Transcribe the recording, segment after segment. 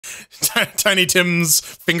Tiny Tim's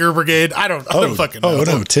Finger Brigade. I don't fucking know. Oh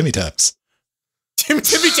no, Timmy Taps. Timmy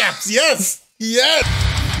Taps. Yes.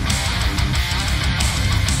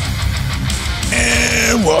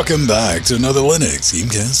 And welcome back to another Linux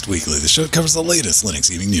Gamecast Weekly. The show covers the latest Linux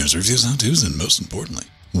gaming news, reviews, how-tos, and most importantly,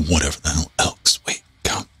 whatever the hell else we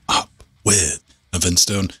come up with. I'm Vince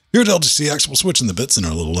Stone, here at LGCX. We'll switch in the bits in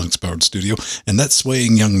our little Linux-powered studio, and that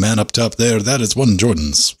swaying young man up top there, that is one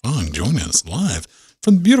Jordan Spong joining us live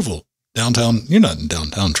from the beautiful downtown. You're not in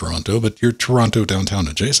downtown Toronto, but you're Toronto downtown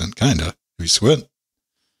adjacent, kinda. If you squint.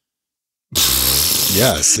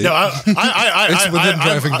 Yes. No, it's within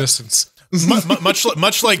driving distance.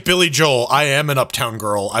 much like Billy Joel, I am an uptown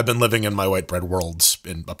girl. I've been living in my white bread worlds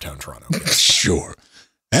in uptown Toronto. Yes. Sure.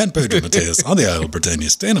 And Pedro Mateus on the Isle of Britannia,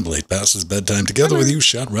 staying up late past his bedtime together with you,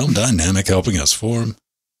 Shot Realm Dynamic, helping us form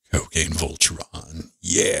Cocaine Voltron.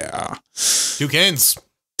 Yeah. Toucans.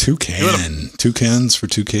 Toucans for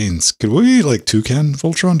toucans. Could we like Toucan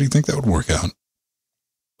Voltron? Do you think that would work out?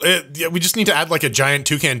 Yeah, we just need to add like a giant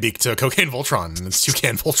toucan beak to Cocaine Voltron, and it's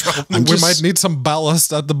Toucan Voltron. We might need some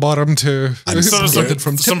ballast at the bottom to prevent it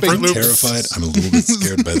from tipping. I'm terrified. I'm a little bit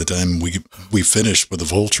scared by the time we finish with the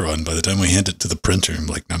Voltron. By the time we hand it to the printer, I'm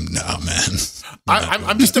like, no, man.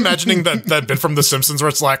 I'm just imagining that bit from The Simpsons where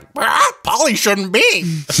it's like, Polly shouldn't be.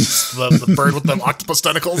 the bird with the octopus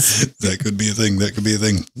tentacles. That could be a thing.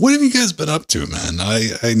 What have you guys been up to, man?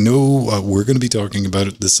 I know we're going to be talking about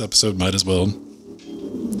it. This episode might as well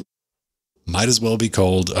be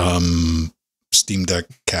called Steam Deck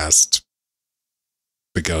Cast,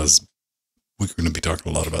 because we're going to be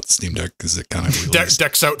talking a lot about the Steam Deck because it kind of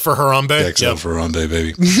decks out for Harambe. Decks out for Harambe,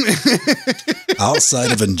 baby.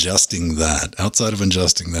 Outside of ingesting that,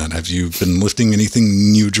 have you been lifting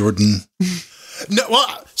anything new, Jordan? No,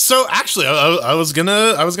 well, so actually, I was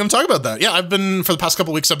gonna talk about that. Yeah, for the past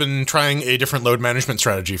couple weeks, I've been trying a different load management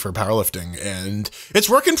strategy for powerlifting, and it's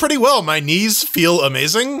working pretty well. My knees feel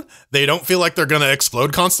amazing; they don't feel like they're gonna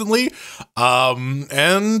explode constantly.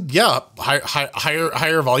 And yeah,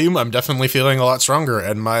 higher volume. I'm definitely feeling a lot stronger,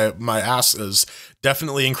 and my ass is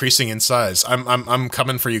definitely increasing in size. I'm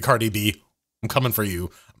coming for you, Cardi B. I'm coming for you.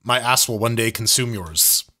 My ass will one day consume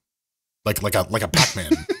yours, like a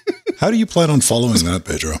Pac-Man. How do you plan on following that,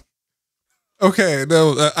 Pedro? Okay,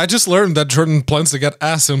 no, I just learned that Jordan plans to get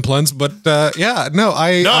ass implants, but yeah, no,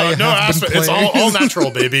 I have ass. Been playing. It's all natural,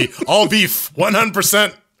 baby. All beef,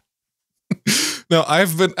 100%. No,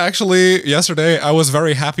 I've been yesterday I was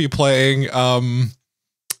very happy playing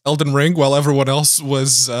Elden Ring while everyone else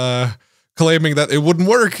was claiming that it wouldn't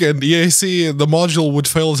work and EAC, the module would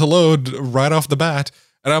fail to load right off the bat.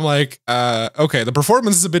 And I'm like, okay, the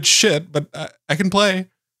performance is a bit shit, but I can play.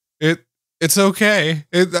 It's okay.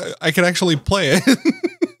 I can actually play it.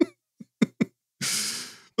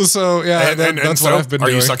 So yeah, that's what I've been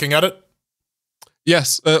doing. Are you sucking at it?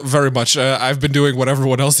 Yes, very much. I've been doing what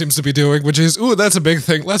everyone else seems to be doing, which is, ooh, that's a big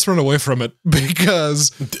thing. Let's run away from it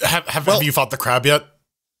because. Have you fought the crab yet?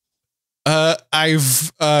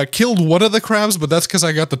 I've killed one of the crabs, but that's because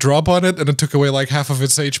I got the drop on it and it took away like half of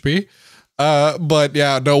its HP. But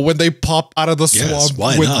yeah, no, when they pop out of the swamp,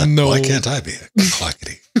 why with not? No, why can't I be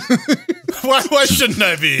clackety? Why shouldn't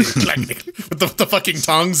I be with the fucking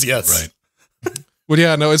tongs? Yes, right. But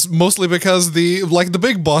yeah, no, it's mostly because the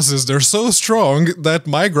big bosses, they're so strong that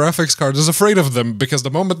my graphics card is afraid of them, because the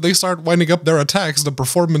moment they start winding up their attacks, the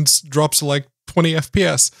performance drops to like 20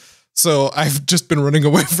 FPS. So I've just been running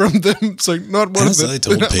away from them. It's like not worth it. As I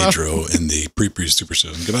told Pedro in the pre Super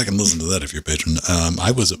Soon, go back and listen to that if you're a patron.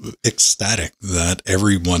 I was ecstatic that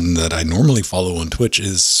everyone that I normally follow on Twitch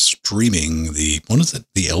is streaming the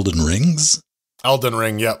Elden Rings? Elden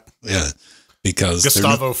Ring, yep. Yeah. Because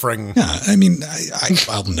Gustavo Fring. Yeah, I mean,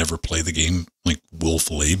 I'll never play the game like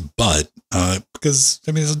willfully, but because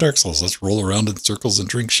I mean, it's a Dark Souls. Let's roll around in circles and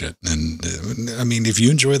drink shit. And I mean, if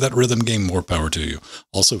you enjoy that rhythm game, more power to you.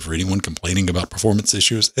 Also, for anyone complaining about performance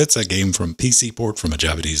issues, it's a game from PC port from a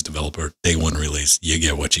Japanese developer. Day one release. You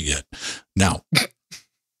get what you get. Now,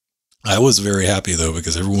 I was very happy though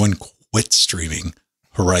because everyone quit streaming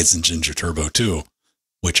Horizon Ginger Turbo 2.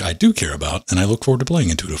 Which I do care about, and I look forward to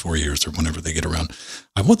playing in 2 to 4 years or whenever they get around.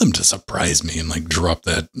 I want them to surprise me and like drop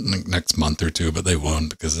that like next month or two, but they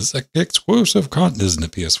won't because it's like exclusive content, isn't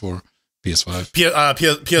it, PS4? PS5.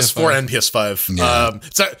 PS4 and PS5. Yeah.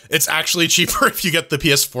 It's actually cheaper if you get the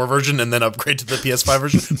PS4 version and then upgrade to the PS5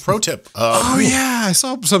 version. Pro tip. Oh yeah, I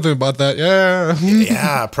saw something about that. Yeah.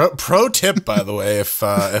 Yeah. Pro tip, by the way, if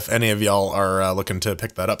any of y'all are looking to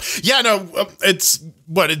pick that up. Yeah. No.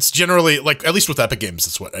 It's generally like, at least with Epic Games,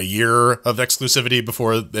 it's a year of exclusivity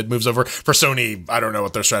before it moves over. For Sony, I don't know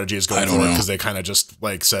what their strategy is going forward, because they kind of just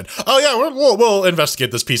like said, oh yeah, we'll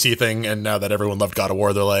investigate this PC thing, and now that everyone loved God of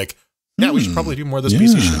War, they're like, yeah, we should probably do more of this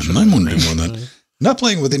PC shit. I'm wondering more than that. Not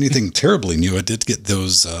playing with anything terribly new. I did get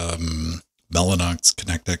those Mellanox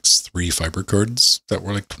ConnectX 3 fiber cards that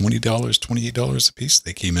were like $20, $28 a piece.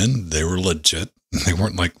 They came in. They were legit. They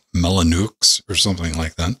weren't like Melanux or something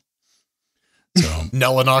like that. So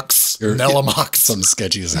Nelamox. Something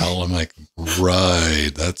sketchy as hell. I'm like,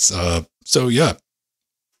 right. That's so yeah.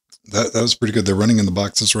 That was pretty good. They're running in the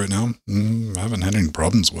boxes right now. I haven't had any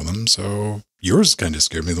problems with them. So yours kind of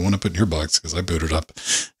scared me, the one I put in your box, because I booted up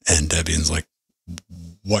and Debian's like,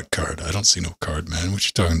 what card? I don't see no card, man. What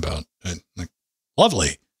you talking about? And like,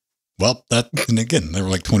 lovely. Well, and again, they were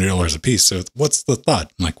like $20 a piece. So what's the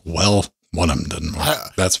thought? I'm like, well, one of them didn't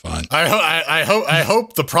work. That's fine. I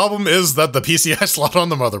hope the problem is that the PCI slot on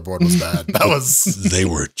the motherboard was bad. They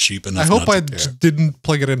were cheap enough. I hope I didn't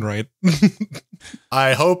plug it in right.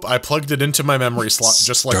 I hope I plugged it into my memory slot,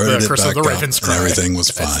 just like the Curse of the Raven's Cry. Everything was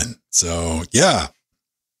fine. So yeah.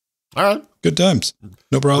 All right. Good times.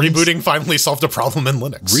 No problem. Rebooting finally solved a problem in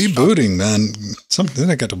Linux. Rebooting, man. Then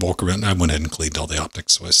I got to walk around. I went ahead and cleaned all the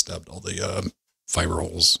optics, so I stabbed all the fiber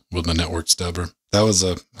holes with my network stabber. That was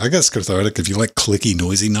I guess, cathartic. If you like clicky,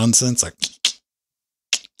 noisy nonsense, like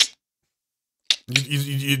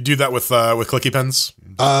you do that with clicky pens.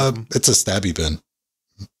 It's a stabby pen.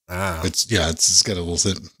 It's got a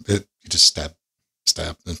little you just stab.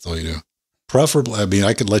 That's all you do. Preferably, I mean,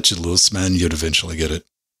 I could let you loose, man. You'd eventually get it.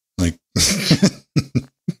 Like,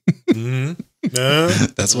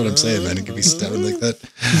 that's what I'm saying, man. It could be stabbing like that.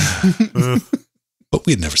 But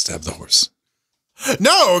we'd never stab the horse.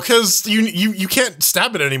 No, because you can't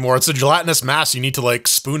stab it anymore. It's a gelatinous mass. You need to like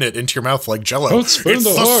spoon it into your mouth like Jello. Don't spoon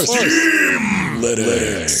the horse.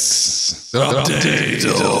 Linux. Update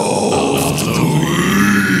of the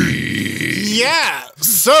week. Yeah.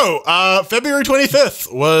 So, February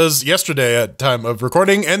 25th was yesterday at time of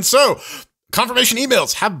recording, and so confirmation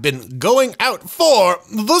emails have been going out for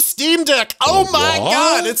the Steam Deck. Oh my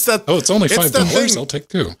God! It's that. Oh, it's only $5. I'll take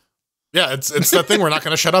two. Yeah, it's that thing we're not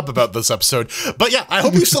going to shut up about this episode. But yeah, I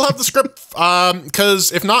hope you still have the script,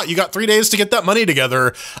 because if not, you got 3 days to get that money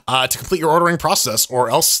together to complete your ordering process, or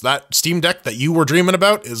else that Steam Deck that you were dreaming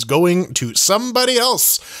about is going to somebody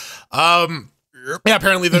else.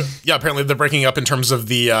 Apparently they're breaking up in terms of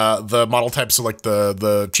the model types. So like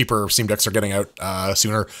the cheaper Steam Decks are getting out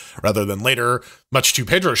sooner rather than later, much to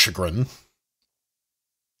Pedro's chagrin.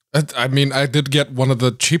 I mean, I did get one of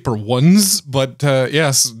the cheaper ones, but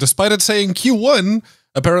yes, despite it saying Q1,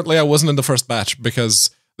 apparently I wasn't in the first batch, because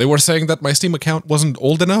they were saying that my Steam account wasn't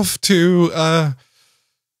old enough to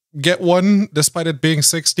get one, despite it being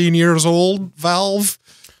 16 years old, Valve.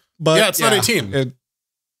 But yeah, it's not 18.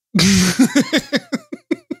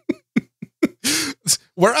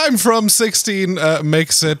 Where I'm from, 16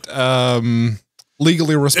 makes it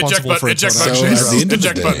legally responsible for eject button. So at the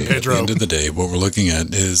end of the day, what we're looking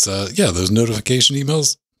at is, those notification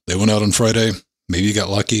emails, they went out on Friday. Maybe you got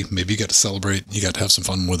lucky. Maybe you got to celebrate. You got to have some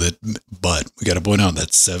fun with it. But we got to point out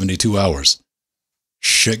that 72 hours.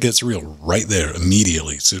 Shit gets real right there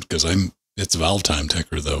immediately. So, because it's Valve time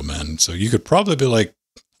ticker though, man. So you could probably be like,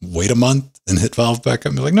 wait a month and hit Valve back up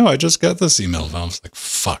and be like, no, I just got this email. Valve's like,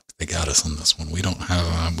 fuck, they got us on this one. We don't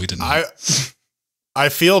have, we didn't. I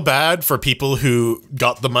feel bad for people who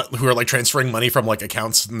who are like transferring money from like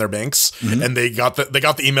accounts in their banks, and they got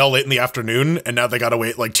the email late in the afternoon, and now they got to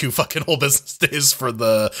wait like 2 fucking whole business days for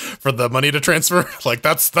the money to transfer. Like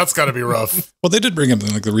that's got to be rough. Well, they did bring up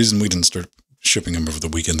like the reason we didn't start shipping them over the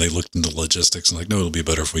weekend. They looked into logistics and like, no, it'll be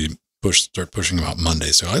better if we start pushing them out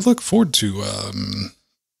Monday. So I look forward to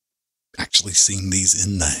actually seeing these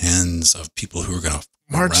in the hands of people who are going to.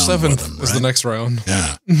 March 7th is the next round.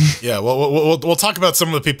 Yeah. Yeah. Well, we'll talk about some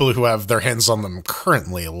of the people who have their hands on them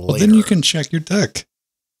currently later. Well, then you can check your deck.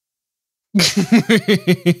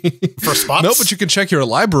 For spots? No, but you can check your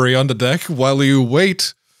library on the deck while you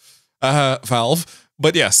wait, Valve.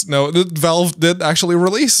 But yes, no, Valve did actually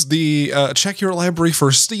release the check your library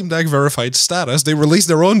for Steam Deck verified status. They released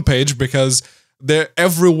their own page because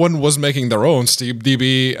everyone was making their own.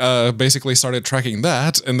 SteamDB basically started tracking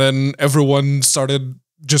that, and then everyone started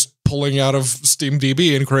just pulling out of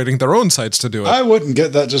SteamDB and creating their own sites to do it. I wouldn't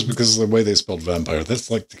get that just because of the way they spelled vampire. That's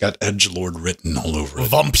like they got edgelord written all over it.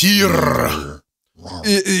 Vampire.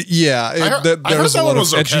 Yeah, there's a lot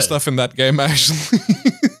of edgy stuff in that game, actually.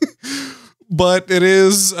 But it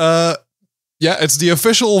is, it's the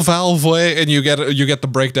official Valve way, and you get the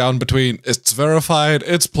breakdown between it's verified,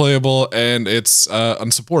 it's playable, and it's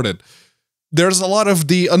unsupported. There's a lot of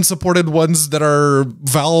the unsupported ones that are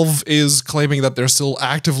Valve is claiming that they're still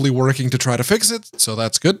actively working to try to fix it, so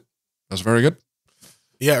that's good. That's very good.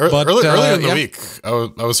 Yeah, earlier in the week,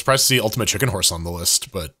 I was surprised to see Ultimate Chicken Horse on the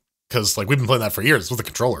list, but because like we've been playing that for years with a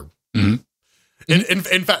controller. Mm-hmm.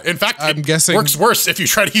 In fact, I'm guessing works worse if you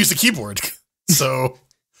try to use a keyboard. So,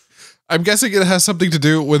 I'm guessing it has something to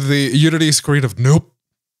do with the Unity screen of nope.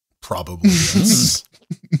 Probably. Yes.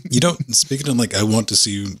 You know, speaking of like, I want to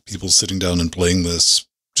see people sitting down and playing this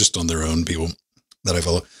just on their own, people that I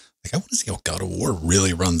follow. Like, I want to see how God of War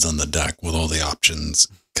really runs on the deck with all the options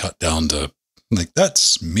cut down to like that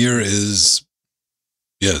smear is,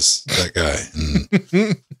 yes, that guy.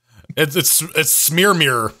 It's smear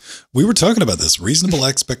mirror. We were talking about this reasonable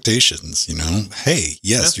expectations. You know, hey,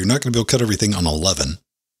 yes, you're not going to be able to cut everything on 11,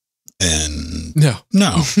 and no.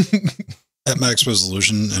 At max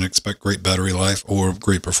resolution and expect great battery life or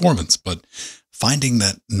great performance, but finding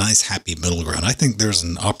that nice happy middle ground, I think there's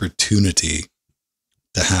an opportunity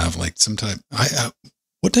to have like some type.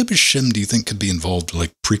 What type of shim do you think could be involved,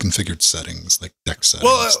 like pre-configured settings, like deck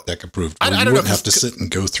settings, deck approved? I don't wouldn't have to sit and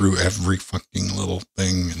go through every fucking little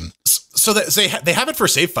thing. And so that they have it for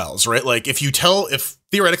save files, right? Like if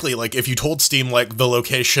theoretically, like if you told Steam like the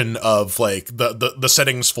location of like the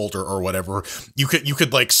settings folder or whatever, you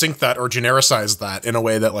could like sync that or genericize that in a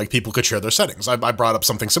way that like people could share their settings. I brought up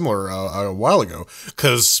something similar a while ago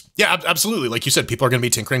because absolutely, like you said, people are going to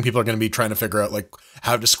be tinkering. People are going to be trying to figure out like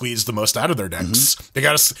how to squeeze the most out of their decks. Mm-hmm.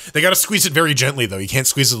 They gotta squeeze it very gently though. You can't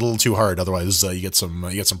squeeze it a little too hard, otherwise you get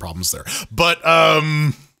some problems there. But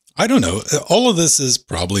I don't know. All of this is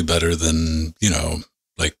probably better than, you know,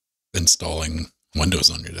 like installing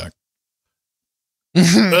Windows on your deck.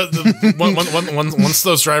 Once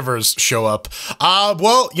those drivers show up,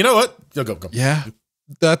 well, you know what? Go. Yeah,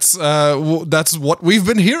 that's what we've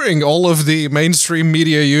been hearing. All of the mainstream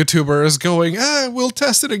media YouTubers going, we'll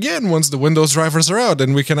test it again once the Windows drivers are out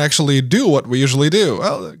and we can actually do what we usually do.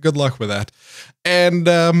 Well, good luck with that. And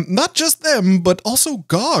not just them, but also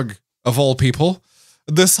GOG, of all people,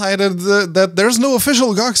 decided that there's no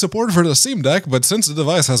official GOG support for the Steam Deck, but since the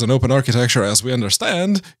device has an open architecture as we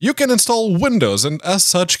understand, you can install Windows and as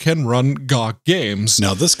such can run GOG games.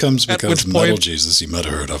 Now this comes because Metal Jesus, you might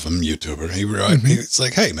have heard of him, YouTuber. He's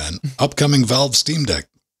like, hey man, upcoming Valve Steam Deck,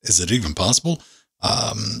 is it even possible?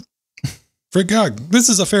 For GOG, this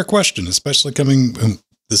is a fair question, especially coming,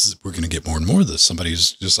 we're going to get more and more of this.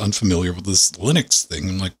 Somebody's just unfamiliar with this Linux thing.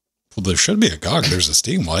 I'm like, well, there should be a GOG. There's a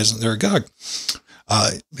Steam. Why isn't there a GOG?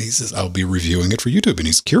 He says, I'll be reviewing it for YouTube. And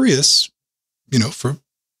he's curious, you know, for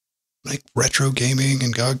like retro gaming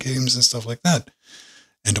and GOG games and stuff like that.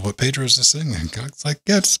 And to what Pedro's just saying, and GOG's like,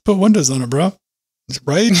 yeah, just put Windows on it, bro.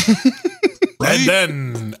 Right? Right? And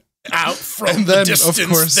then out from the distance, of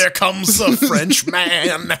course, there comes a French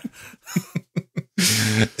man.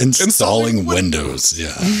 Installing Windows.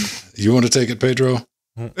 Yeah. You want to take it, Pedro?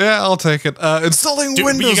 Yeah, I'll take it. Installing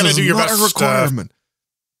Windows is not a requirement.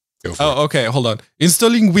 Oh, okay, hold on.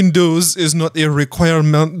 Installing Windows is not a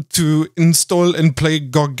requirement to install and play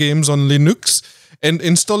GOG games on Linux, and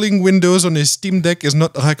installing Windows on a Steam Deck is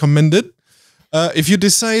not recommended. If you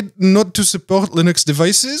decide not to support Linux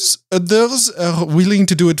devices, others are willing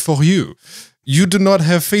to do it for you. You do not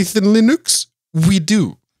have faith in Linux? We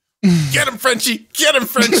do. Get him, Frenchie! Get him,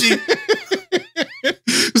 Frenchie!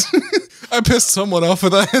 I pissed someone off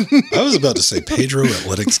with that. I was about to say Pedro at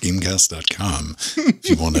linuxgamecast.com if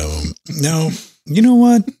you want to. No, you know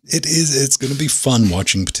what? It's going to be fun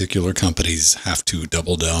watching particular companies have to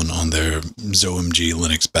double down on their ZOMG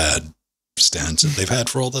Linux bad stance that they've had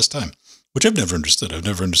for all this time, which I've never understood. I've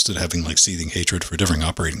never understood having like seething hatred for a different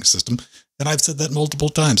operating system. And I've said that multiple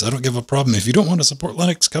times. I don't give a problem. If you don't want to support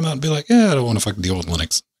Linux, come out and be like, yeah, I don't want to fucking deal with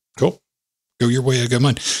Linux. Cool. Go your way, I go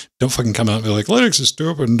mine. Don't fucking come out and be like, Linux is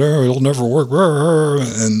stupid and it'll never work,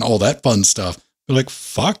 and all that fun stuff. Be like,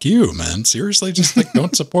 fuck you, man. Seriously, just like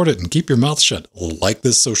don't support it and keep your mouth shut. Like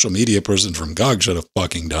this social media person from GOG should have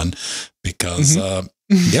fucking done, because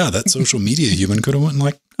yeah, that social media human could have went and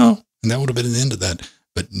like, no, and that would have been the end of that.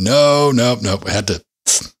 But no, I had to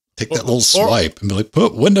take that little swipe and be like,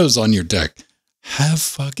 put Windows on your deck. Have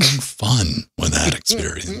fucking fun with that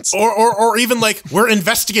experience. Or even like, we're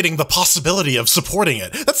investigating the possibility of supporting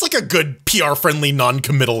it. That's like a good PR-friendly,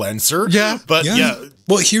 non-committal answer. Yeah. But yeah,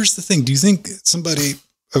 Well, here's the thing. Do you think somebody,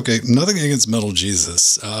 okay, nothing against Metal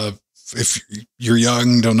Jesus. If you're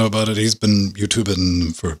young, don't know about it, he's been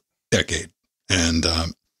YouTubing for a decade. And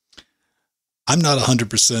I'm not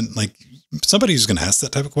 100% like somebody who's going to ask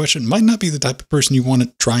that type of question might not be the type of person you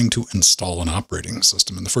want trying to install an operating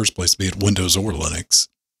system in the first place, be it Windows or Linux.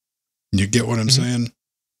 You get what I'm saying?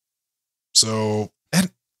 So,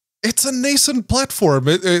 and it's a nascent platform.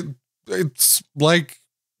 It's like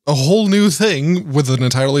a whole new thing with an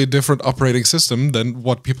entirely different operating system than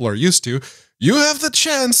what people are used to. You have the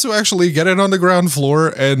chance to actually get in on the ground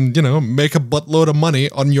floor and, you know, make a buttload of money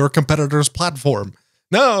on your competitor's platform.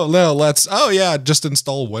 No, just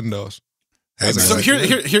install Windows. So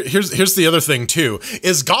here's the other thing too,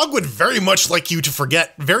 is GOG would very much like you to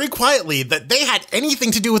forget very quietly that they had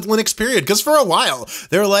anything to do with Linux, period. Because for a while,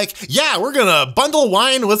 they were like, yeah, we're going to bundle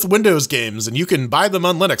wine with Windows games and you can buy them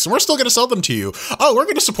on Linux and we're still going to sell them to you. Oh, we're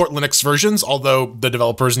going to support Linux versions, although the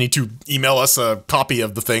developers need to email us a copy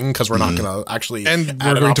of the thing because we're not going to actually and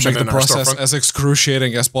we're going to make the process as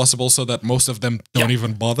excruciating as possible so that most of them don't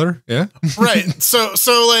even bother. Yeah. Right. So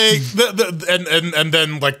like and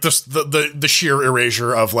then like the sheer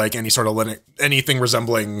erasure of like any sort of Linux, anything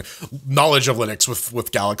resembling knowledge of Linux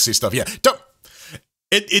with Galaxy stuff. Yeah,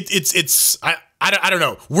 I don't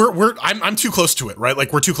know. I'm too close to it, right?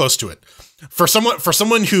 Like we're too close to it. For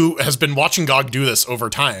someone who has been watching GOG do this over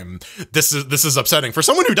time, this is upsetting. For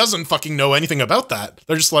someone who doesn't fucking know anything about that,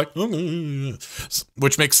 they're just like,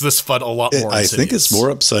 which makes this FUD a lot more. I think it's more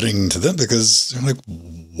upsetting to them because they're like,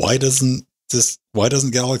 why doesn't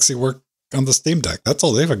Galaxy work on the Steam Deck? That's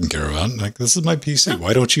all they fucking care about. Like, this is my PC.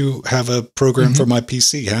 Why don't you have a program for my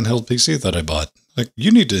PC, handheld PC that I bought? Like,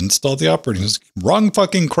 you need to install the operating system. Wrong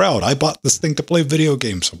fucking crowd. I bought this thing to play video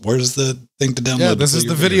games. Where's the thing to download? Yeah, this is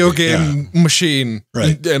the video game machine.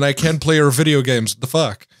 Right. And I can't play your video games. The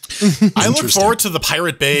fuck? I look forward to the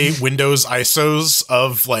Pirate Bay Windows ISOs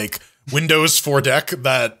of like Windows 4 Deck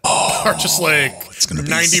that are just like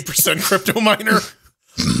 90% crypto miner.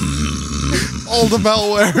 All the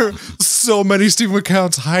malware, so many Steam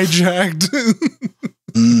accounts hijacked.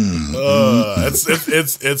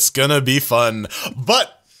 It's gonna be fun,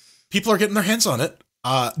 but people are getting their hands on it.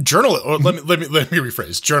 Journalist, or let me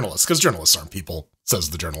rephrase, journalists, because journalists aren't people,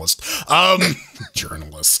 says the journalist.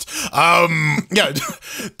 Yeah,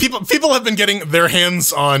 people have been getting their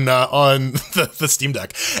hands on the Steam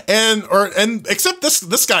Deck, and except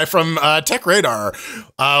this guy from Tech Radar,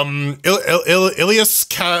 Ilyas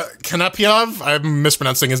Kanapiov. I'm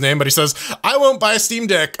mispronouncing his name, but he says, I won't buy a Steam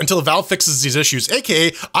Deck until Valve fixes these issues,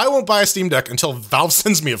 aka I won't buy a Steam Deck until Valve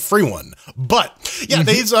sends me a free one. But yeah,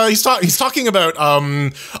 he's talking about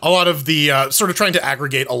a lot of the sort of trying to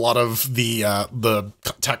aggregate a lot of the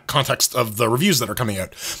context of the reviews that are coming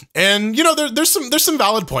out, and you know there's some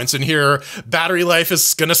valid points in here. Battery life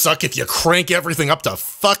is gonna suck if you crank everything up to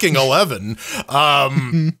fucking 11.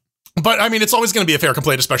 But I mean, it's always going to be a fair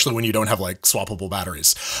complaint, especially when you don't have like swappable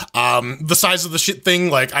batteries. The size of the shit thing,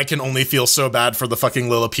 like I can only feel so bad for the fucking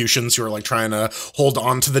Lilliputians who are like trying to hold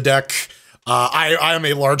on to the deck. I am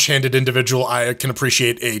a large-handed individual. I can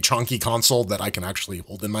appreciate a chunky console that I can actually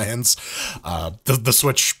hold in my hands. The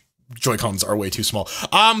Switch Joy-Cons are way too small.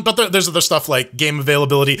 But there's other stuff like game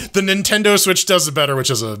availability. The Nintendo Switch does it better, which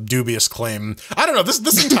is a dubious claim. I don't know.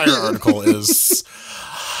 This entire article is...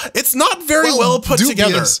 It's not very well put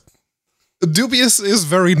together. Dubious is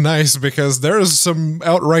very nice because there is some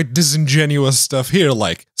outright disingenuous stuff here,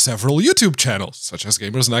 like several YouTube channels, such as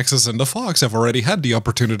Gamers Nexus and The Fox, have already had the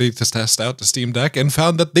opportunity to test out the Steam Deck and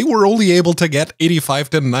found that they were only able to get 85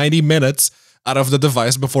 to 90 minutes out of the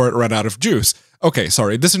device before it ran out of juice. Okay,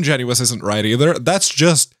 sorry, disingenuous isn't right either. That's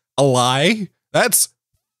just a lie. That's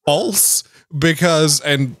false because,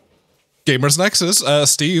 and Gamers Nexus,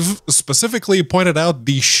 Steve specifically pointed out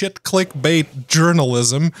the shit clickbait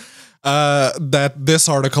journalism that this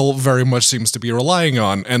article very much seems to be relying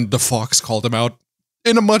on, and the Fox called him out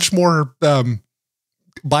in a much more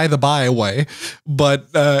by-the-by way, but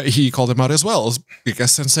he called him out as well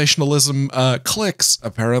because sensationalism clicks,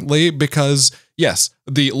 apparently, because, yes,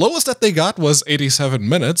 the lowest that they got was 87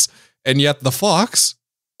 minutes, and yet the Fox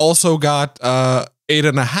also got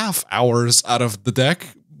 8.5 hours out of the deck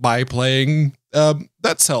by playing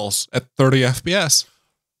Dead Cells at 30 FPS.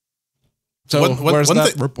 So where's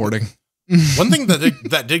that reporting? One thing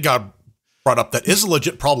that did got brought up that is a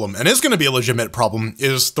legit problem and is going to be a legitimate problem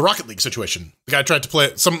is the Rocket League situation. The guy tried to play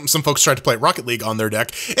it. Some folks tried to play Rocket League on their deck.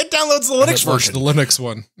 It downloads the Linux version. The Linux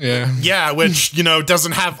one, yeah, yeah, which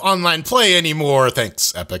doesn't have online play anymore.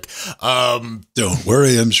 Thanks, Epic. Don't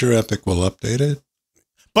worry, I'm sure Epic will update it.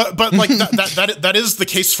 But like that is the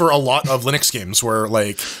case for a lot of Linux games where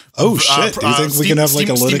like oh shit, do you think we can have like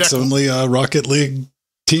a Linux only Rocket League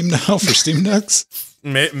team now for Steam Decks?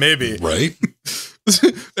 Maybe, right?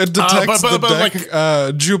 It detects the deck,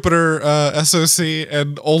 Jupyter SoC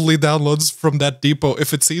and only downloads from that depot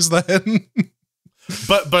if it sees that.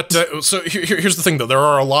 But so here's the thing though, there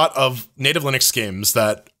are a lot of native Linux games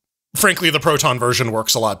that frankly the Proton version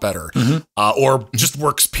works a lot better, or just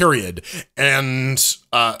works period, and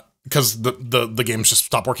because the games just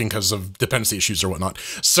stop working because of dependency issues or whatnot.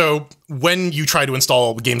 So when you try to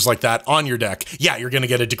install games like that on your deck, yeah, you're going to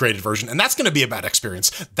get a degraded version, and that's going to be a bad experience.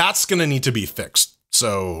 That's going to need to be fixed.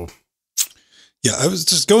 So yeah, I was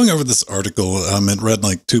just going over this article. It read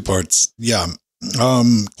like two parts. Yeah.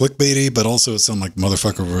 Clickbaity, but also it sounded like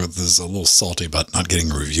motherfucker was a little salty about not getting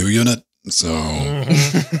a review unit. So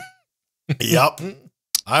yep.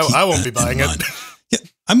 I won't be buying it. Yeah,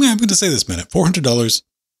 I'm going to say this, man. At $400,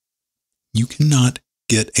 you cannot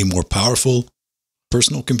get a more powerful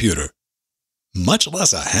personal computer, much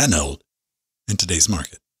less a handheld, in today's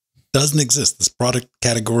market. Doesn't exist. This product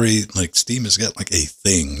category, like Steam, has got like a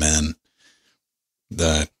thing, man.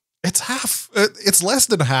 That it's half. It's less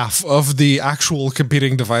than half of the actual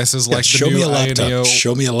competing devices. Like show the new me a laptop. INEO.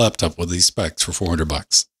 Show me a laptop with these specs for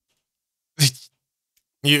 $400.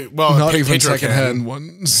 Not even secondhand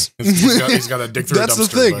ones. He's got to dig through. That's a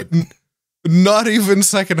dumpster, the thing. Not even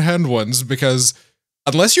secondhand ones, because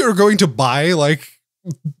unless you're going to buy like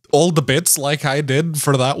all the bits like I did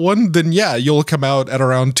for that one, then yeah, you'll come out at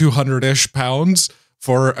around 200-ish pounds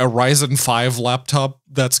for a Ryzen 5 laptop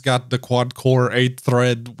that's got the quad-core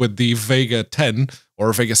 8-thread with the Vega 10,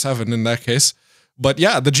 or Vega 7 in that case. But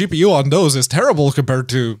yeah, the GPU on those is terrible compared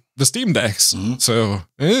to the Steam Decks. So,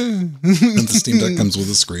 and the Steam Deck comes with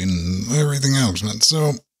a screen and everything else, man.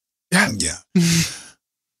 So, yeah.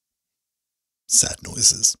 Sad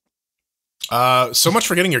noises. So much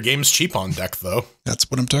for getting your games cheap on deck, though. That's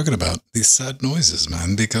what I'm talking about. These sad noises,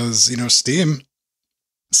 man, because, Steam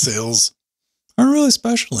sales aren't really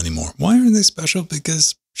special anymore. Why aren't they special?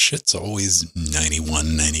 Because shit's always 91,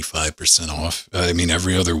 95% off. I mean,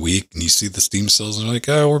 every other week, and you see the Steam sales, and like,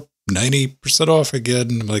 oh, we're 90% off again.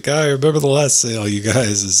 And I'm like, I remember the last sale, you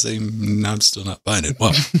guys, the same. I'm still not buying it.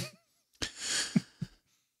 Well,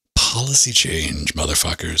 policy change,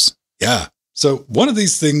 motherfuckers. Yeah. So one of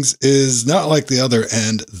these things is not like the other,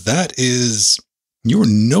 and that is you are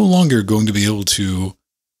no longer going to be able to,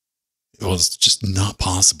 well, it's just not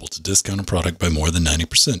possible to discount a product by more than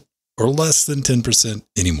 90% or less than 10%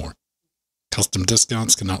 anymore. Custom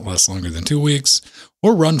discounts cannot last longer than 2 weeks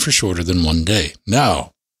or run for shorter than 1 day.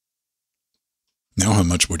 Now how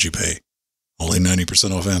much would you pay? Only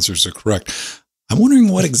 90% off answers are correct. I'm wondering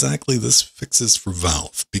what exactly this fixes for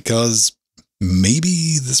Valve, because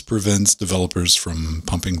maybe this prevents developers from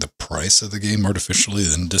pumping the price of the game artificially,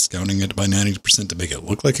 then discounting it by 90% to make it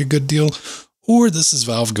look like a good deal. Or this is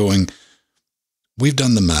Valve going, we've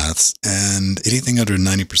done the maths, and anything under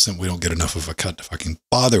 90% we don't get enough of a cut to fucking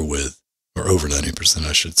bother with, or over 90%,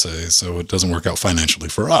 I should say, so it doesn't work out financially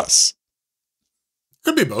for us.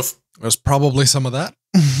 Could be both. There's probably some of that.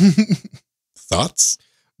 Thoughts?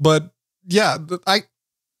 But yeah, I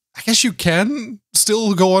guess you can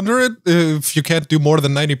still go under it if you can't do more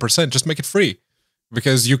than 90%. Just make it free,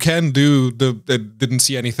 because you can do I didn't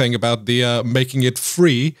see anything about the making it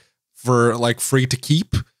free for like free to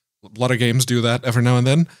keep. A lot of games do that every now and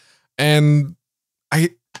then, and I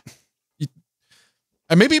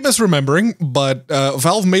may be misremembering, but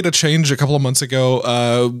Valve made a change a couple of months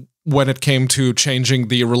ago when it came to changing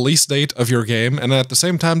the release date of your game, and at the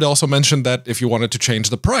same time they also mentioned that if you wanted to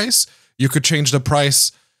change the price, you could change the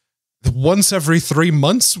price once every 3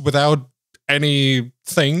 months without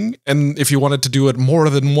anything, and if you wanted to do it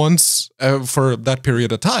more than once for that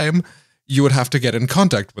period of time, you would have to get in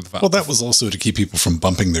contact with Valve. Well, that was also to keep people from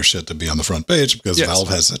bumping their shit to be on the front page, because Valve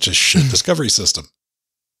has such a shit discovery system.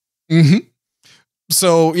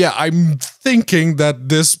 So, yeah, I'm thinking that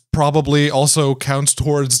this probably also counts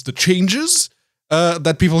towards the changes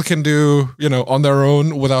that people can do, on their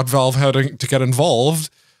own without Valve having to get involved.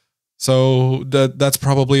 So that's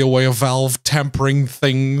probably a way of Valve tempering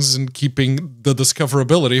things and keeping the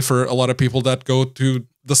discoverability for a lot of people that go to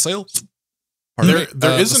the sales.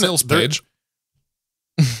 There is a sales page.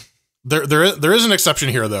 There is an exception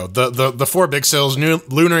here, though. The 4 big sales: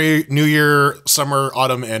 Lunar New Year, Summer,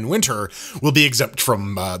 Autumn, and Winter will be exempt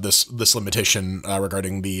from this limitation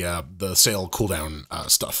regarding the sale cooldown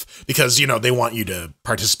stuff, because they want you to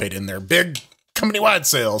participate in their big company-wide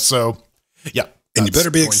sale. So, yeah. And you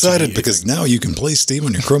better be excited, because now you can play Steam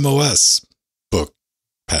on your ChromeOS book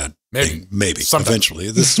pad Maybe. Sometime.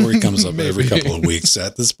 Eventually. This story comes up every couple of weeks.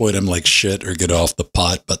 At this point, I'm like, shit, or get off the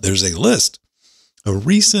pot. But there's a list. A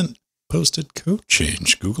recent posted code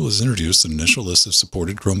change. Google has introduced an initial list of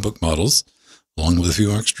supported Chromebook models, along with a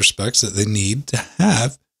few extra specs that they need to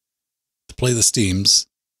have to play the Steams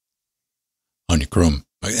on your Chrome.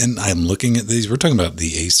 And I'm looking at these. We're talking about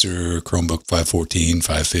the Acer Chromebook 514,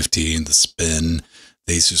 515, the Spin,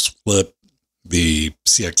 the Asus Flip, the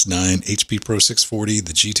CX9, HP Pro 640,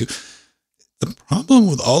 the G2. The problem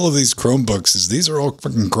with all of these Chromebooks is these are all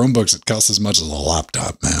fucking Chromebooks that cost as much as a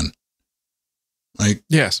laptop, man. Like,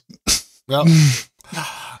 yes. Well,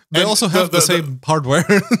 they also have the same hardware.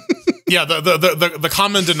 Yeah, the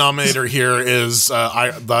common denominator here is the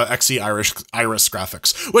XE Iris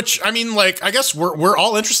graphics, which, I mean, like, I guess we're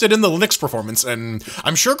all interested in the Linux performance, and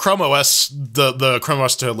I'm sure ChromeOS, the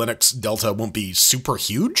ChromeOS to Linux delta won't be super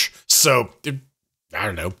huge. So I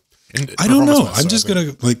don't know. I don't know. I'm just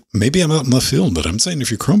gonna, like, maybe I'm out in left field, but I'm saying if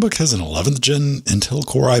your Chromebook has an 11th gen Intel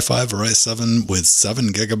Core i5 or i7 with 7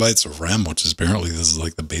 gigabytes of RAM, which is apparently this is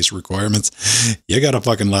like the base requirements, you got a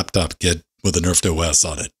fucking laptop kit with a nerfed OS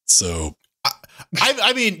on it. So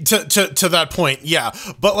I mean, to that point, yeah,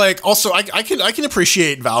 but like, also, I can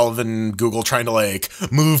appreciate Valve and Google trying to like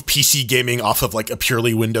move PC gaming off of like a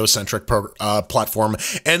purely Windows centric platform,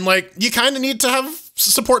 and like you kind of need to have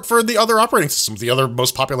support for the other operating systems. The other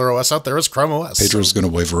most popular OS out there is ChromeOS. Pedro's going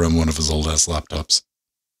to wave around one of his old ass laptops.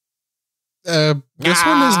 This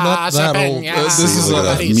one is not that old. This is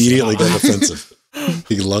immediately got offensive.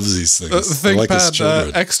 He loves these things. ThinkPad like his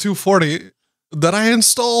children. X240 that I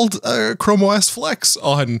installed ChromeOS Flex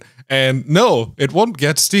on, and no, it won't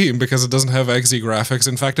get Steam because it doesn't have XE graphics.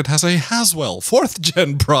 In fact, it has a Haswell 4th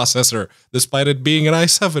gen processor, despite it being an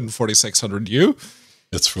i7 4600U.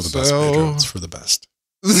 It's for the best, Pedro. It's for the best.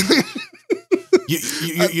 That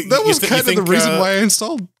was kind of the reason why I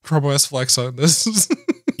installed ChromeOS Flex on this.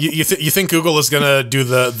 You think Google is gonna do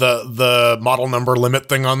the model number limit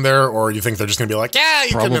thing on there, or you think they're just gonna be like, yeah,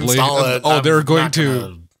 you can install it? Oh, they're going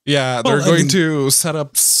to. Yeah, they're going to set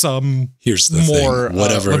up some here's the more thing.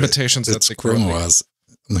 Whatever limitations it's that ChromeOS,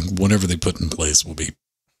 like whatever they put in place will be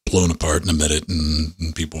blown apart in a minute,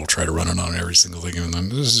 and people will try to run it on every single thing.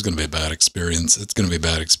 And this is going to be a bad experience. It's going to be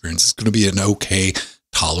a bad experience. It's going to be an okay,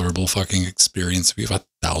 tolerable fucking experience. We have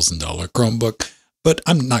 $1,000 Chromebook, but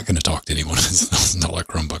I'm not going to talk to anyone who's $1,000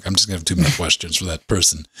 Chromebook. I'm just going to have too many questions for that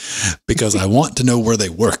person because I want to know where they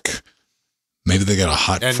work. Maybe they got a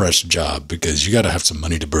hot, fresh job, because you got to have some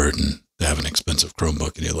money to burden to have an expensive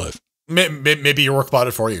Chromebook in your life. Maybe your work bought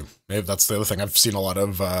it for you. Maybe that's the other thing. I've seen a lot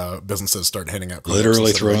of businesses start hitting out.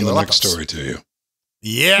 Literally throwing the next story to you.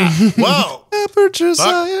 Yeah. Well, Aperture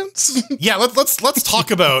Science. Yeah. Let's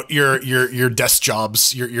talk about your desk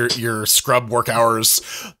jobs, your scrub work hours.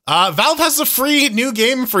 Valve has a free new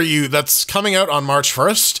game for you that's coming out on March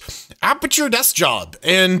 1st. Aperture Desk Job.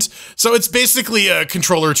 And so it's basically a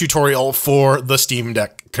controller tutorial for the Steam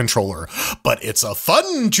Deck controller, but it's a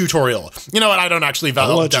fun tutorial. You know what? I don't actually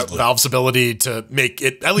doubt Valve's ability to make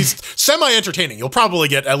it at least semi-entertaining. You'll probably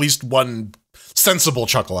get at least one sensible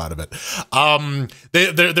chuckle out of it.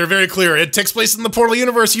 They're very clear. It takes place in the Portal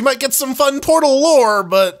universe. You might get some fun Portal lore,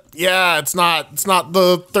 but yeah, it's not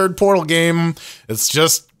the third Portal game. It's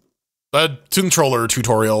just a controller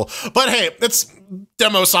tutorial. But hey, it's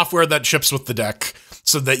demo software that ships with the deck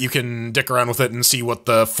so that you can dick around with it and see what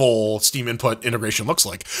the full Steam input integration looks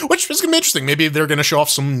like, which is going to be interesting. Maybe they're going to show off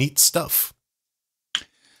some neat stuff.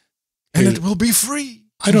 And it will be free.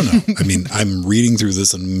 I don't know. I mean, I'm reading through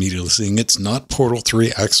this and immediately seeing it's not Portal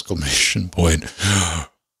 3 exclamation point.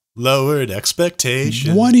 Lowered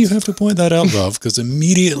expectations. Why do you have to point that out, Valve? Because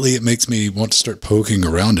immediately it makes me want to start poking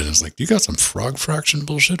around it. It's like, you got some frog fraction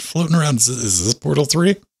bullshit floating around. Is this Portal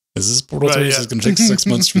 3? Is this Portal 3? Is it going to take 6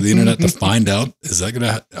 months for the internet to find out? Is that going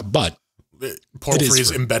to but Portal 3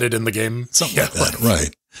 is embedded in the game? Something like that,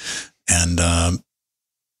 right. And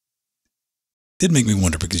did make me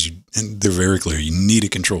wonder, because and they're very clear, you need a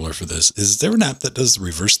controller for this. Is there an app that does the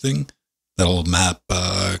reverse thing that'll map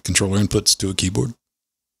controller inputs to a keyboard?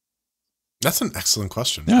 That's an excellent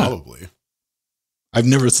question. Yeah. Probably. I've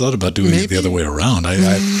never thought about doing it the other way around.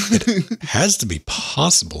 It has to be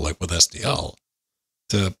possible, like with SDL.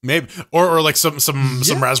 To maybe or like some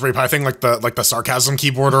Raspberry Pi thing, like the sarcasm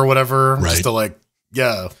keyboard or whatever. Right. Just to like,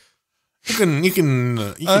 yeah. You can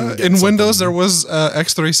get in Windows there was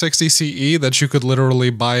X360 CE that you could literally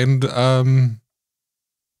bind the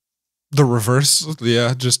reverse.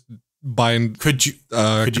 Yeah, just bind could you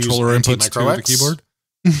controller inputs to the keyboard.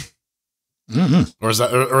 Or is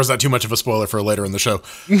that too much of a spoiler for later in the show?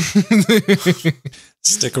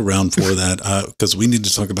 Stick around for that, because we need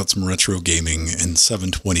to talk about some retro gaming in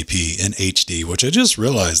 720p and HD, which I just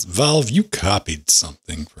realized, Valve, you copied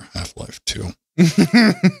something for Half-Life 2.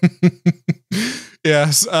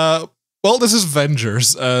 Yes. Well, this is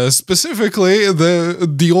Vangers, specifically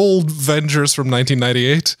the old Vangers from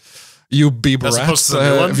 1998. You beaver rats,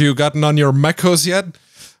 have you gotten on your Mechos yet?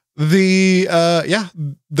 They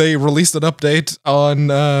released an update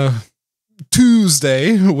on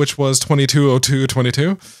Tuesday, which was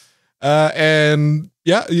 22/02/22. And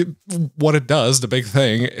yeah, what it does, the big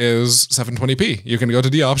thing, is 720p. You can go to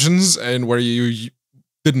the options, and where you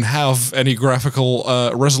didn't have any graphical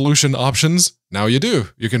resolution options, now you do.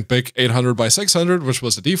 You can pick 800 by 600, which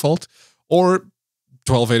was the default, or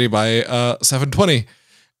 1280 by 720.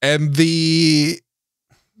 And the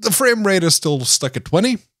frame rate is still stuck at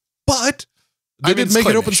 20, but they did make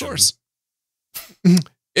it open source.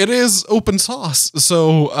 It is open source,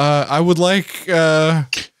 so I would like... Valve,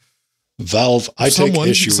 I take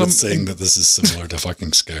issue with saying that this is similar to fucking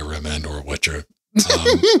Skyrim and or Witcher.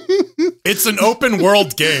 It's an open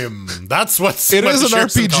world game. That's what's... It is an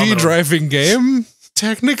RPG driving game,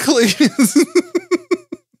 technically.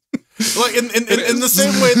 Like in the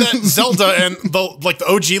same way that Zelda and the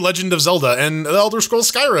OG Legend of Zelda and the Elder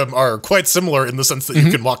Scrolls Skyrim are quite similar in the sense that you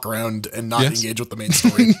can walk around and not engage with the main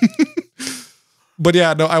story. But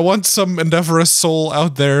yeah, no, I want some endeavorous soul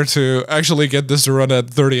out there to actually get this to run at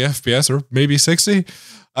 30 FPS or maybe 60.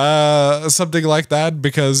 Something like that,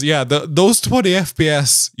 because yeah, those 20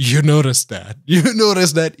 FPS, you notice that. You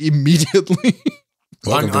notice that immediately.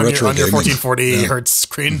 on your 1440 hertz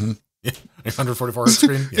screen. Yeah, 144 hertz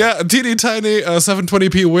screen. Yeah, teeny tiny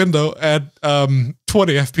 720p window at 20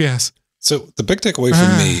 FPS. So the big takeaway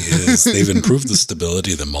for me is they've improved the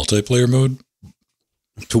stability of the multiplayer mode,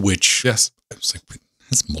 to which I was like, wait,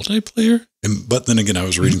 that's multiplayer? But then again, I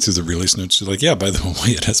was reading through the release notes. Like, yeah, by the way,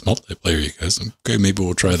 it has multiplayer, you guys. Okay, maybe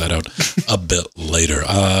we'll try that out a bit later.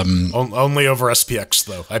 Only over SPX,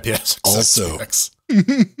 though. IPS. Also,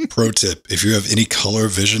 pro tip, if you have any color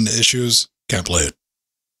vision issues, can't play it.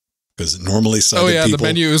 Because normally sighted people... the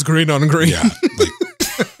menu is green on green. Yeah, like,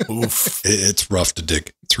 oof. It's rough to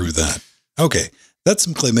dig through that. Okay, that's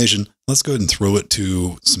some claymation. Let's go ahead and throw it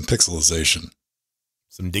to some pixelization.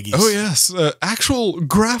 Some diggies. Oh, yes. Actual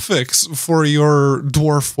graphics for your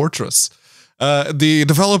Dwarf Fortress. The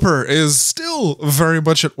developer is still very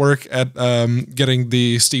much at work at getting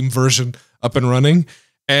the Steam version up and running.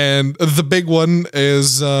 And the big one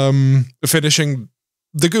is finishing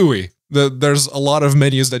the GUI. There's a lot of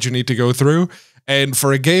menus that you need to go through. And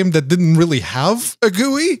for a game that didn't really have a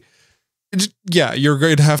GUI, yeah, you're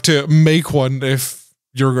going to have to make one if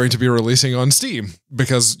you're going to be releasing on Steam,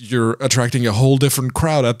 because you're attracting a whole different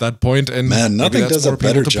crowd at that point. And man, nothing does a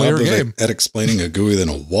better job at explaining a GUI than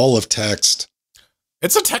a wall of text.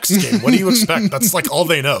 It's a text game. What do you expect? That's like all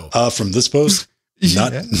they know. From this post,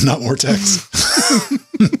 not more text.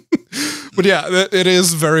 But yeah, it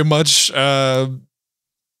is very much a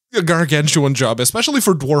gargantuan job, especially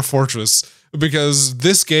for Dwarf Fortress, because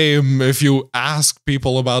this game, if you ask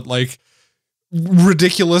people about like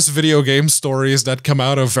ridiculous video game stories that come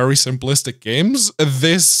out of very simplistic games,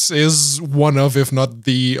 this is one of, if not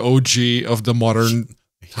the OG of the modern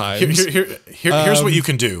times. Here's what you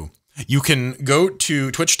can do. You can go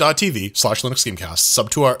to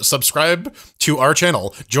twitch.tv/LinuxGamecast, subscribe to our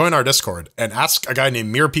channel, join our Discord, and ask a guy named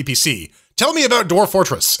Mir PPC, tell me about Dwarf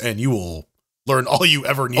Fortress, and you will learn all you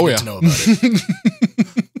ever needed to know about it.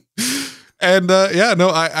 And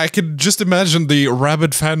I could just imagine the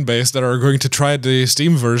rabid fan base that are going to try the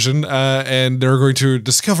Steam version, and they're going to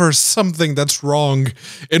discover something that's wrong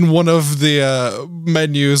in one of the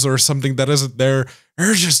menus or something that isn't there.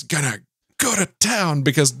 They're just gonna go to town,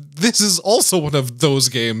 because this is also one of those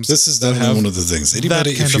games. This is definitely one of the things.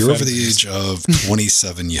 Anybody, if you're over the age of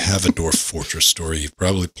 27, you have a Dwarf Fortress story. You've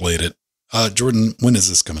probably played it. Jordan, when is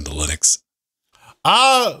this coming to Linux?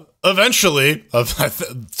 Eventually, or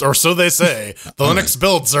so they say. The Linux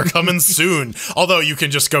builds are coming soon. Although you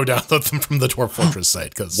can just go download them from the Dwarf Fortress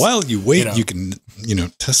site. Because while you wait, you can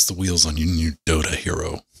test the wheels on your new DOTA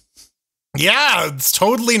hero. Yeah, it's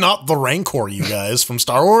totally not the Rancor, you guys, from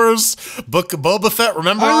Star Wars, Book of Boba Fett.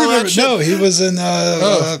 Remember all that shit? No, he was in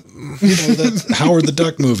the Howard the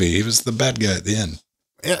Duck movie. He was the bad guy at the end.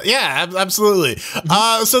 Yeah, absolutely.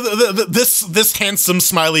 So this handsome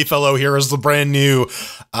smiley fellow here is the brand new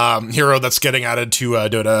hero that's getting added to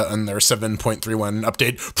Dota and their 7.31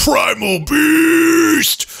 update, Primal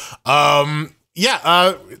Beast.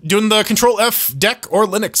 doing the Control F deck or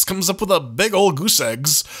Linux comes up with a big old goose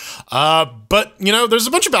eggs. But, there's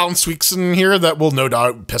a bunch of balance tweaks in here that will no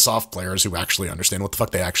doubt piss off players who actually understand what the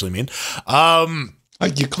fuck they actually mean.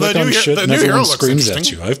 You click on shit and everyone screams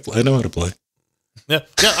at you. I know how to play. Yeah.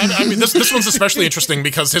 I mean, this one's especially interesting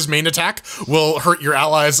because his main attack will hurt your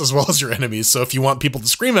allies as well as your enemies. So if you want people to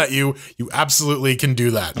scream at you, you absolutely can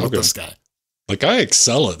do that with this guy. Like, I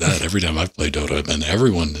excel at that every time I play Dota, and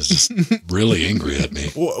everyone is just really angry at me.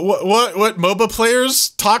 What MOBA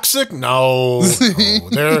players toxic? No,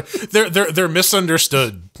 they're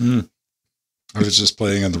misunderstood. I was just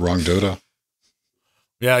playing on the wrong Dota.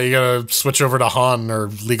 Yeah, you gotta switch over to Han or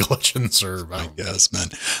League of Legends or... I guess, man.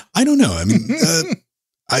 I don't know. I mean,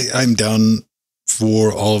 I'm down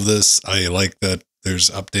for all of this. I like that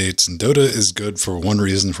there's updates, and Dota is good for one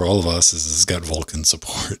reason for all of us, is it's got Vulkan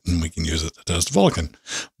support, and we can use it to test Vulkan.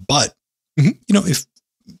 But, if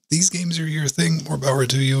these games are your thing, more power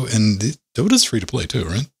to you, and Dota's free to play too,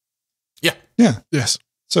 right? Yeah. Yeah. Yes.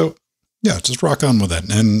 So, yeah, just rock on with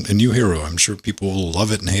that. And a new hero, I'm sure people will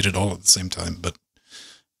love it and hate it all at the same time, but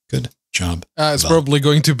good job. It's probably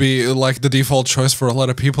going to be like the default choice for a lot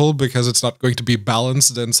of people because it's not going to be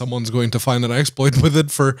balanced, and someone's going to find an exploit with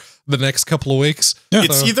it for the next couple of weeks. Yeah.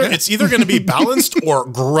 It's either going to be balanced or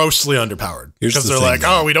grossly underpowered. Because they're like,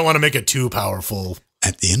 we don't want to make it too powerful.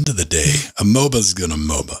 At the end of the day, a MOBA's going to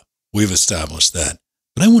MOBA. We've established that.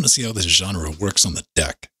 But I want to see how this genre works on the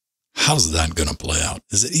deck. How's that going to play out?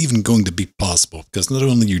 Is it even going to be possible? Because not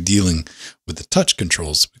only are you dealing with the touch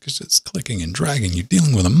controls, because it's clicking and dragging, you're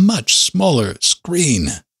dealing with a much smaller screen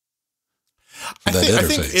for that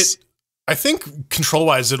interface. I think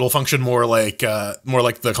control-wise, it'll function more like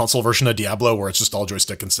the console version of Diablo, where it's just all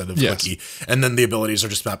joystick instead of clicky, and then the abilities are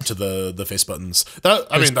just mapped to the face buttons.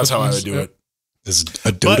 That's how I would do it. Is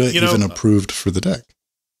a Dota even approved for the deck?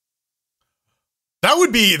 That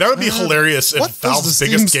would be hilarious if Valve's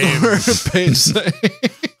biggest game page say?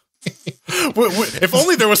 If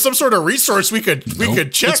only there was some sort of resource we could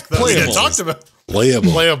check that we had talked about.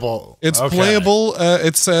 Playable. It's playable.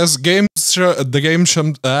 It says the game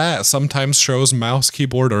sometimes shows mouse,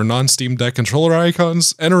 keyboard, or non-Steam Deck controller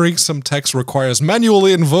icons. Entering some text requires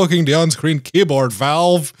manually invoking the on-screen keyboard.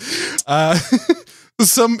 Valve.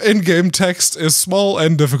 Some in-game text is small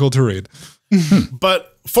and difficult to read.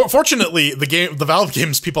 But fortunately, the Valve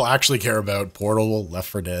games people actually care about, Portal, Left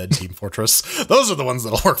 4 Dead, Team Fortress, those are the ones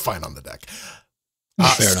that'll work fine on the deck.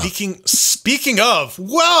 Speaking of,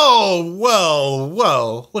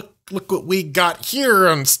 look what we got here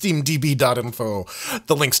on steamdb.info.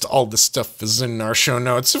 The links to all this stuff is in our show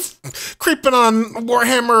notes. Creeping on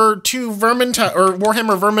Warhammer 2 Vermintide, or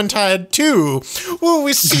Warhammer Vermintide 2. Well,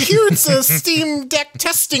 we see here it's a Steam Deck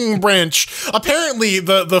testing branch. Apparently,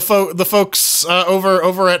 the folks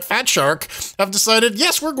over at Fat Shark have decided,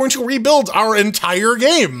 yes, we're going to rebuild our entire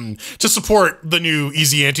game to support the new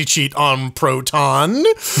easy anti-cheat on Proton.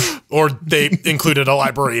 Or they included a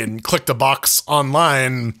library and clicked a box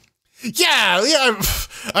online. Yeah.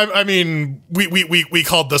 I mean, we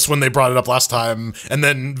called this when they brought it up last time, and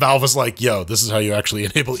then Valve was like, "Yo, this is how you actually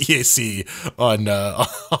enable EAC on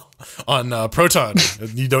Proton.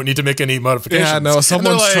 You don't need to make any modifications." Yeah, no,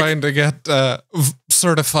 someone's trying to get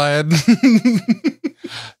certified.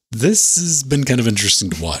 This has been kind of interesting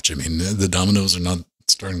to watch. I mean, the dominoes are not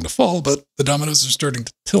starting to fall, but the dominoes are starting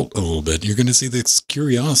to tilt a little bit. You're going to see this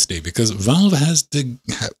curiosity because Valve has done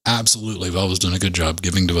a good job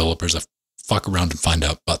giving developers a fuck around and find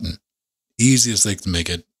out button. Easiest they can make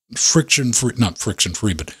it not friction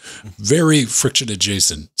free, but very friction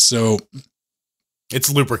adjacent. So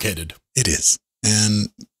it's lubricated. It is. And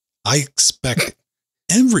I expect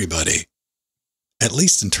everybody, at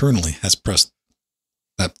least internally, has pressed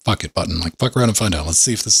that fuck it button, like fuck around and find out. Let's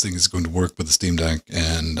see if this thing is going to work with the Steam Deck.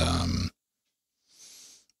 And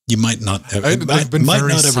you might not have, might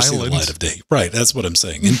not ever see the light of day. Right, that's what I'm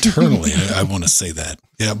saying. Internally, I want to say that.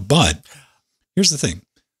 Yeah, but here's the thing.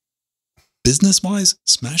 Business-wise,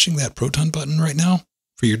 smashing that Proton button right now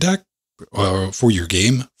for your deck, or for your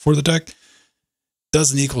game for the deck,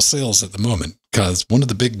 doesn't equal sales at the moment. Because one of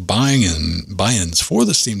the big buy-ins for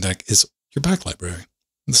the Steam Deck is your back library.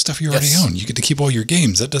 The stuff you already own. You get to keep all your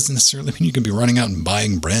games. That doesn't necessarily mean you can be running out and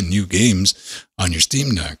buying brand new games on your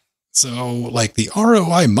Steam Deck. So, like, the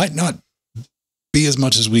ROI might not be as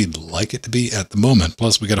much as we'd like it to be at the moment.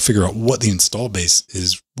 Plus, we got to figure out what the install base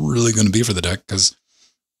is really going to be for the deck, because,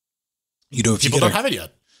 you know, if people don't have it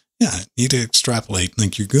yet. Yeah, you need to extrapolate.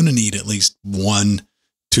 Like, you're going to need at least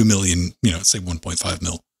 2 million, say 1.5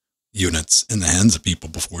 mil units in the hands of people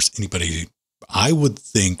before anybody, I would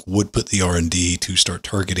think, would put the R&D to start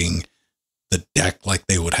targeting the deck like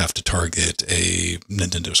they would have to target a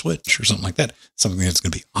Nintendo Switch or something like that. Something that's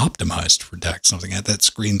going to be optimized for deck, something at that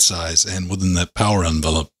screen size and within that power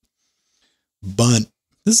envelope. But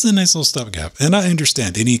this is a nice little stopgap. And I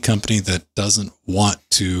understand any company that doesn't want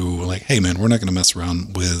to, like, hey, man, we're not going to mess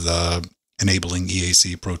around with enabling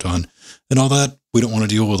EAC, Proton, and all that. We don't want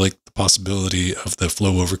to deal with, like, the possibility of the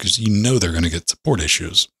flow over because you know they're going to get support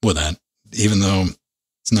issues with that, even though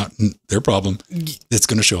it's not their problem. It's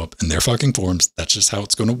going to show up in their fucking forums. That's just how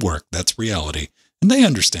it's going to work. That's reality. And they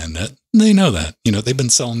understand that. And they know that. You know, they've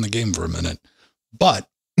been selling the game for a minute. But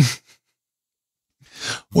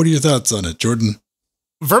what are your thoughts on it, Jordan?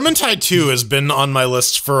 Vermintide 2 has been on my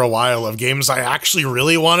list for a while of games I actually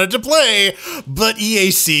really wanted to play, but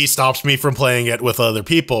EAC stops me from playing it with other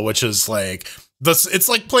people, which is like, it's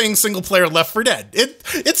like playing single player Left 4 Dead.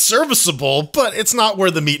 It's serviceable, but it's not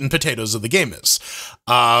where the meat and potatoes of the game is.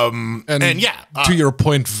 To your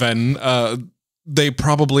point, Ven, they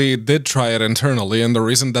probably did try it internally, and the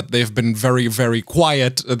reason that they've been very, very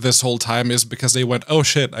quiet this whole time is because they went, "Oh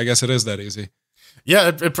shit, I guess it is that easy." Yeah,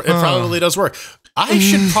 it probably does work. I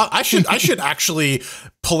should actually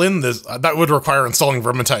pull in this. That would require installing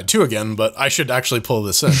Vermintide 2 again, but I should actually pull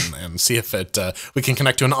this in and see if we can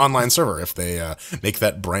connect to an online server if they make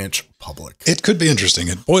that branch public. It could be interesting.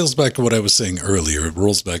 It boils back to what I was saying earlier. It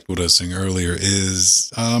rolls back to what I was saying earlier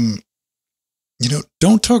is,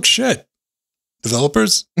 don't talk shit.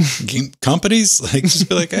 Developers, game companies, like, just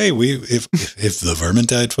be like, hey, if the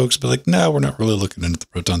Vermintide folks be like, no, we're not really looking into the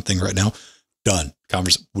Proton thing right now. Done.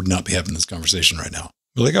 Would not be having this conversation right now.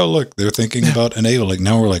 We're like, oh, look, they're thinking about enabling.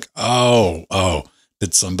 Now we're like, oh,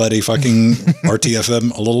 did somebody fucking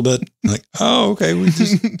RTFM a little bit? Like, oh, okay, we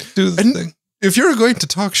just do the thing. If you're going to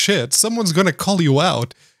talk shit, someone's going to call you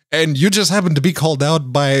out, and you just happen to be called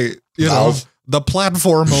out by, the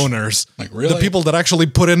platform owners. Like, really? The people that actually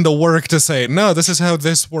put in the work to say, no, this is how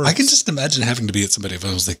this works. I can just imagine having to be at somebody if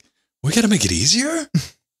I was like, we got to make it easier?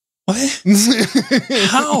 What?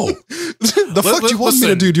 How? The fuck do you want me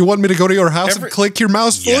to do? Do you want me to go to your house and click your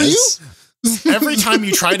mouse for you? Every time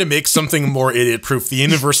you try to make something more idiot-proof, the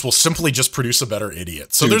universe will simply just produce a better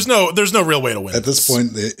idiot. So there's no real way to win. At this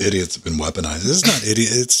point, the idiots have been weaponized. It's not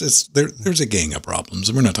idiot. There's a gang of problems,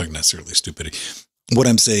 and we're not talking necessarily stupidity. What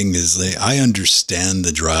I'm saying is I understand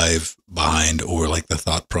the drive behind, or like the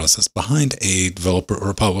thought process behind a developer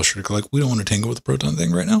or a publisher to go like, we don't want to tangle with the Proton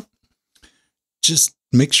thing right now. Just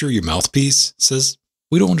make sure your mouthpiece says,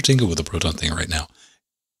 we don't want to tingle with the Proton thing right now,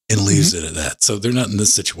 and leaves it at that. So they're not in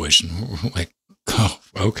this situation. We're like, oh,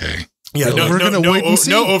 okay. Yeah, we're going to wait and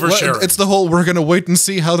see. No oversharing. It's the whole, we're going to wait and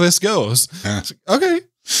see how this goes. Okay,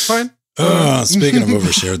 fine. Speaking of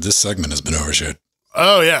overshared, this segment has been overshared.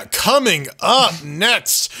 Oh, yeah. Coming up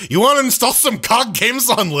next, you want to install some GOG games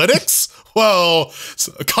on Linux? Well,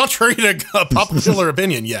 contrary to popular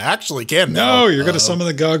opinion, you actually can now. No, you're going to summon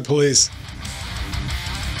the GOG police.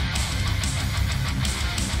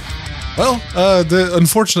 Well,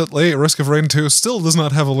 unfortunately, Risk of Rain 2 still does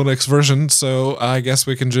not have a Linux version, so I guess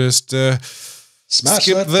we can just smash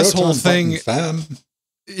skip this whole thing. Button, fam.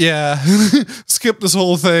 Yeah, skip this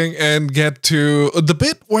whole thing and get to the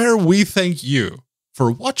bit where we thank you for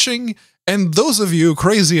watching, and those of you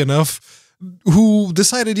crazy enough who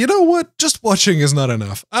decided, you know what, just watching is not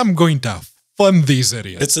enough. I'm going to fund these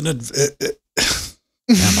idiots. It's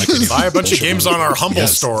buy a bunch of games on our Humble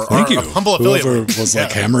store. Thank you. Humble affiliate Whoever link. was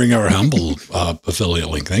like hammering our Humble affiliate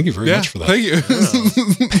link. Thank you very much for that. Thank you.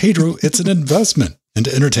 Pedro, it's an investment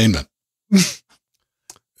into entertainment.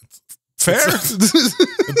 Fair.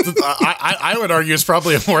 I would argue it's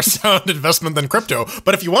probably a more sound investment than crypto.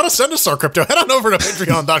 But if you want to send us our crypto, head on over to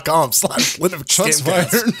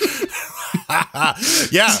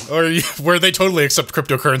patreon.com/LinuxGamecast. Yeah, or where they totally accept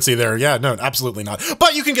cryptocurrency there. Yeah, no, absolutely not.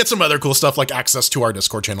 But you can get some other cool stuff like access to our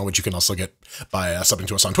Discord channel, which you can also get by subbing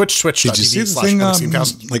to us on Twitch. Did you see the thing,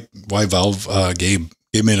 like why Valve, Gabe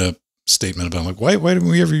made a statement about like, why didn't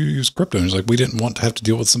we ever use crypto? And he's like, we didn't want to have to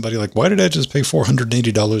deal with somebody like, why did I just pay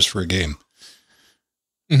 $480 for a game?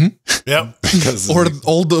 Mm-hmm. Yeah. Or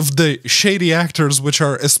all of the shady actors, which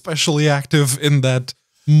are especially active in that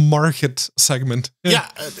market segment. Yeah,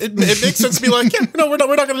 it makes sense to be like, yeah, no, we're not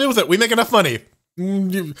going to deal with it. We make enough money.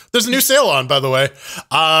 There's a new sale on, by the way.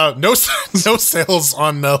 No sales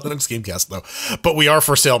on Linux Gamecast though, but we are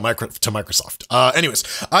for sale to Microsoft.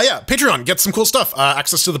 Yeah, Patreon, get some cool stuff.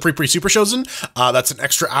 Access to the pre super chosen. That's an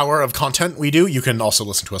extra hour of content we do. You can also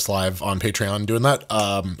listen to us live on Patreon doing that,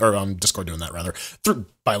 or on Discord doing that rather,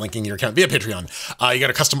 by linking your account via Patreon. You got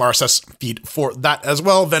a custom RSS feed for that as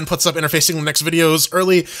well. Then puts up interfacing Linux videos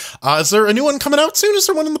early. Is there a new one coming out soon? Is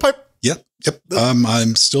there one in the pipe? Yep. Yep.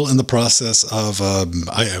 I'm still in the process of,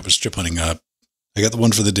 I was chip hunting up. I got the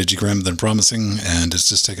one for the Digigram than promising, and it's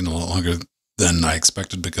just taking a lot longer than I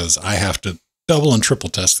expected because I have to double and triple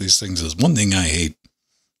test these things. Is one thing I hate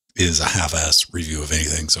is a half-ass review of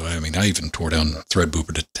anything. So, I mean, I even tore down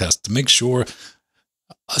Threadbooper to test to make sure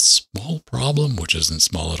a small problem, which isn't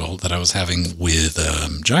small at all, that I was having with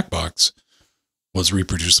Jackbox was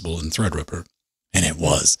reproducible in Threadripper, and it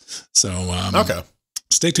was. So, okay.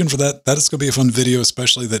 Stay tuned for that. That is going to be a fun video,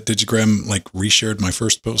 especially that Digigram like reshared my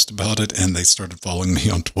first post about it, and they started following me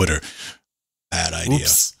on Twitter. Bad idea.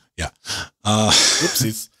 Oops. Yeah.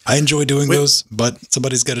 Oopsies. I enjoy doing those, but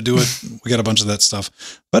somebody's got to do it. We got a bunch of that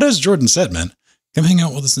stuff. But as Jordan said, man, come hang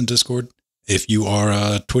out with us in Discord if you are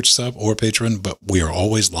a Twitch sub or patron. But we are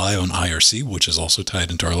always live on IRC, which is also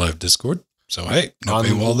tied into our live Discord. So, hey, no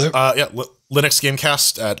paywall there. Yeah, Linux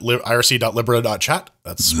Gamecast at irc.libra.chat.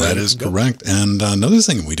 That is correct. And another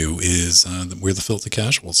thing we do is we're the Filthy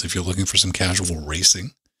Casuals. If you're looking for some casual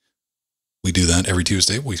racing, we do that every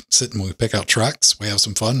Tuesday. We sit and we pick out tracks. We have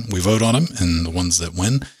some fun. We vote on them, and the ones that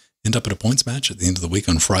win end up at a points match at the end of the week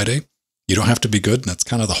on Friday. You don't have to be good. And that's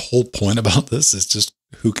kind of the whole point about this. It's just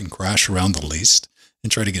who can crash around the least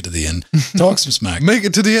and try to get to the end. Talk some smack. Make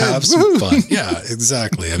it to the end. Have some fun. Yeah,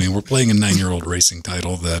 exactly. I mean, we're playing a 9-year-old racing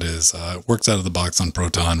title that is works out of the box on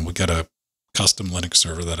Proton. We got a custom Linux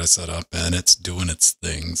server that I set up, and it's doing its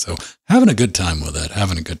thing. So having a good time with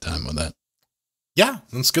that. Yeah,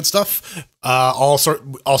 that's good stuff.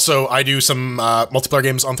 Also, I do some multiplayer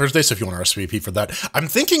games on Thursday, so if you want to RSVP for that, I'm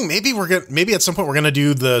thinking maybe at some point we're gonna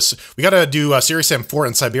do this. We gotta do Serious Sam 4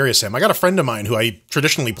 and Siberia Sam. I got a friend of mine who I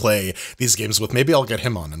traditionally play these games with. Maybe I'll get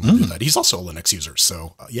him on and we'll do that. He's also a Linux user,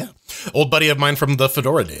 so yeah, old buddy of mine from the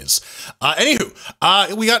Fedora days.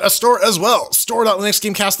 Anywho, we got a store as well.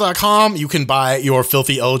 Store.linuxgamecast.com. You can buy your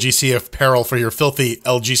filthy LGC apparel for your filthy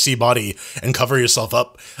LGC body and cover yourself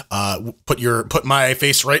up. Put my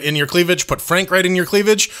face right in your cleavage, put Frank right in your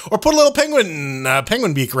cleavage, or put a little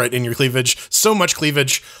penguin beak right in your cleavage. So much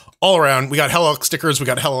cleavage all around. We got Hellux stickers, we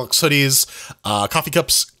got Hellux hoodies, coffee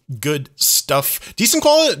cups, good stuff. Decent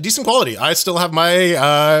quality. I still have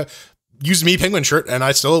my Use Me Penguin shirt, and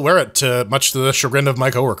I still wear it much to the chagrin of my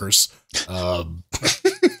coworkers.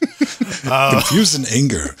 Confuse and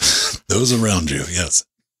anger those around you, yes.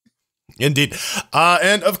 Indeed.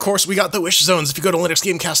 And of course, we got the wish zones. If you go to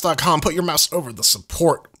linuxgamecast.com, put your mouse over the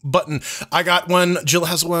support button. I got one. Jill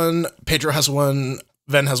has one. Pedro has one.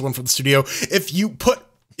 Ven has one for the studio. If you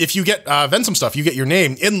get Ven some stuff, you get your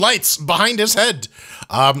name in lights behind his head.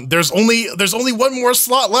 There's only one more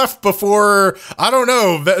slot left before, I don't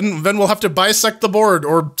know, Ven will have to bisect the board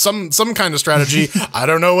or some kind of strategy. I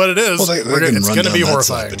don't know what it is. Well, it's going to be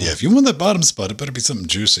horrifying. Side, but yeah, if you want that bottom spot, it better be something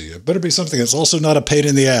juicy. It better be something that's also not a pain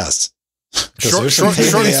in the ass. Short and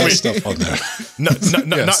sweet stuff on there.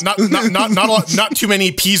 Not too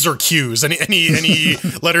many P's or Q's. Any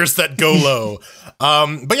letters that go low.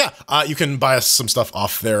 But yeah, you can buy us some stuff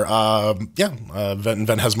off there.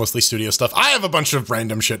 Ven has mostly studio stuff. I have a bunch of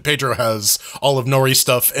random shit. Pedro has all of Nori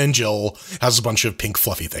stuff, and Jill has a bunch of pink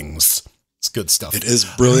fluffy things. It's good stuff. It is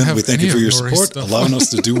brilliant. We thank you for your support, allowing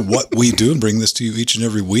us to do what we do and bring this to you each and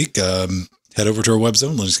every week. Head over to our web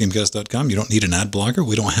zone, linuxgamecast.com. You don't need an ad blocker.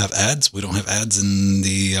 We don't have ads. We don't have ads in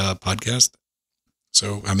the podcast.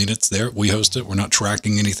 So, I mean, it's there. We host it. We're not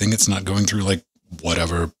tracking anything. It's not going through like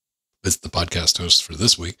whatever is the podcast host for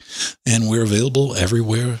this week. And we're available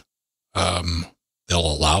everywhere. They'll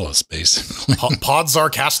allow us, basically. Pods are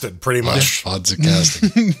casted, pretty much.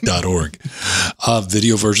 Podsarcasting.org.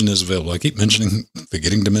 Video version is available. I keep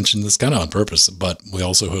forgetting to mention this kind of on purpose, but we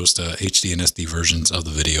also host HD and SD versions of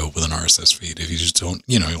the video with an RSS feed. If you just don't,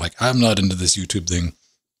 you're like, I'm not into this YouTube thing,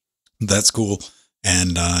 that's cool.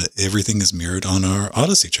 And everything is mirrored on our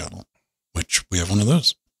Odyssey channel, which we have one of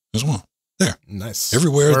those as well. There. Nice.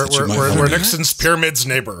 Everywhere. We're Nixon's Pyramid's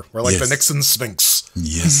neighbor. We're like the Nixon Sphinx.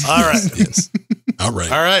 Yes. All right. Yes. All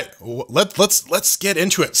right. Let's get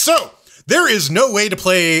into it. So there is no way to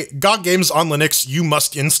play GOG games on Linux. You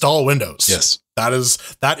must install Windows. Yes. That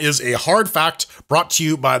is a hard fact brought to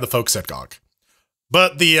you by the folks at GOG.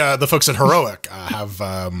 But the folks at Heroic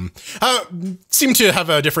seem to have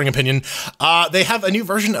a differing opinion. They have a new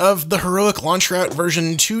version of the Heroic Launchroute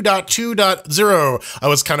version 2.2.0. I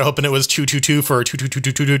was kind of hoping it was 2.2.2 for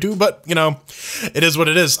 2.2.2.2.2, but it is what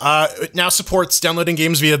it is. It now supports downloading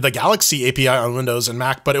games via the Galaxy API on Windows and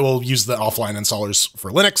Mac, but it will use the offline installers for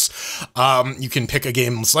Linux. You can pick a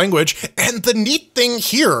game's language, and the neat thing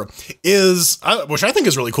here is, which I think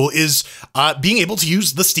is really cool, is being able to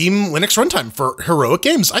use the Steam Linux runtime for Heroic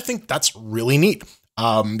games. I think that's really neat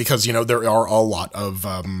because there are a lot of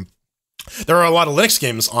there are a lot of Linux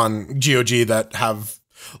games on GOG that have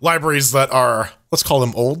libraries that are, let's call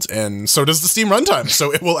them old, and so does the Steam runtime.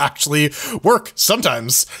 So it will actually work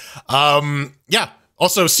sometimes. Yeah.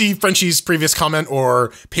 Also, see Frenchie's previous comment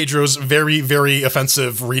or Pedro's very, very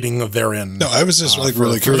offensive reading therein. No, I was just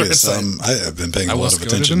really curious. I've been paying a lot of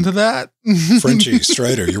attention into that. Frenchie,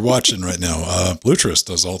 Strider, you're watching right now. Bluetress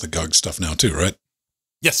does all the GOG stuff now too, right?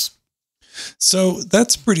 Yes. So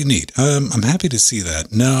that's pretty neat. I'm happy to see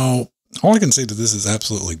that. Now, all I can say to this is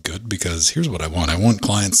absolutely good, because here's what I want. I want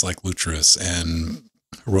clients like Lutris and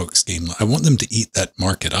Heroic's Game. I want them to eat that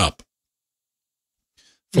market up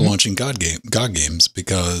for launching GOG games,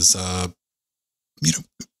 because,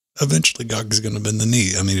 eventually GOG is going to bend the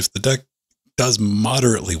knee. I mean, if the deck does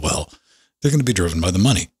moderately well, they're going to be driven by the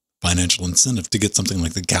money, financial incentive to get something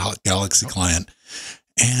like the Galaxy client.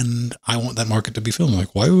 And I want that market to be filled.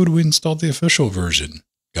 Like, why would we install the official version?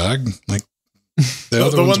 GOG? Like,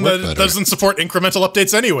 the one that doesn't support incremental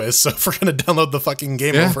updates anyways. So if we're going to download the fucking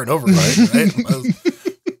game over and over, right?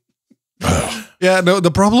 Yeah, no, the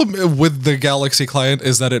problem with the Galaxy client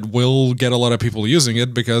is that it will get a lot of people using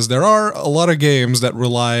it, because there are a lot of games that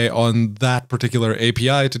rely on that particular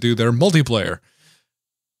API to do their multiplayer.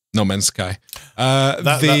 No Man's Sky.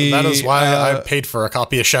 That is why I paid for a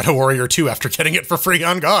copy of Shadow Warrior 2 after getting it for free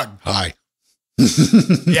on GOG. Hi.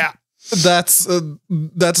 Yeah. That's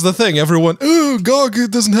the thing. Everyone, GOG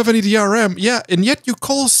doesn't have any DRM. Yeah, and yet you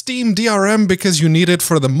call Steam DRM because you need it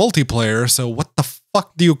for the multiplayer. So what the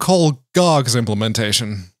fuck do you call GOG's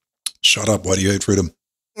implementation? Shut up. Why do you hate freedom?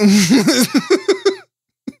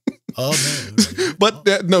 Oh, man.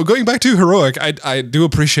 But no, going back to Heroic, I do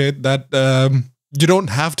appreciate that you don't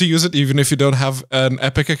have to use it even if you don't have an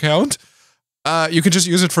Epic account. You can just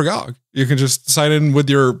use it for GOG. You can just sign in with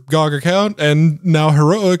your GOG account, and now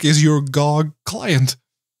Heroic is your GOG client.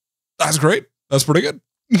 That's great. That's pretty good.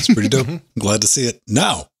 That's pretty dope. Glad to see it.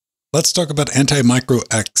 Now, let's talk about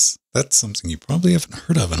AntiMicroX. That's something you probably haven't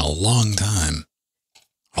heard of in a long time.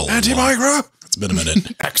 AntiMicro? It's been a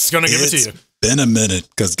minute. X is going to give it to you. It's been a minute,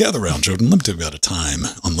 because gather around, Jordan. Let me tell you about a time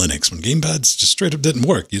on Linux when gamepads just straight up didn't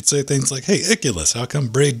work. You'd say things like, hey, Iculus, how come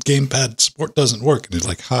Braid gamepad support doesn't work? And you're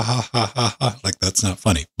like, ha, ha, ha, ha, ha. Like, that's not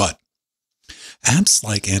funny. But apps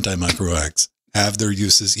like AntiMicroX have their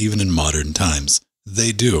uses even in modern times.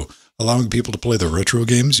 They do, allowing people to play the retro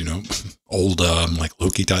games, old like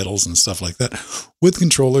Loki titles and stuff like that with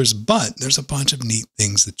controllers. But there's a bunch of neat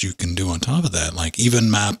things that you can do on top of that, like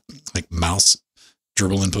even map, like mouse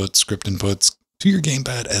dribble inputs, script inputs to your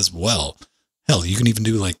gamepad as well. Hell, you can even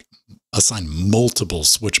do like assign multiple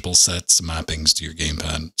switchable sets mappings to your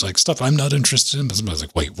gamepad. It's like stuff I'm not interested in, but somebody's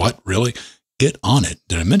like, wait, what? Really? Get on it.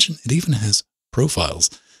 Did I mention it even has profiles?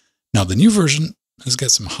 Now, the new version has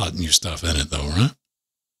got some hot new stuff in it though, right?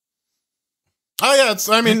 Oh yeah,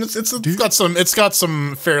 it's got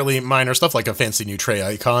some fairly minor stuff, like a fancy new tray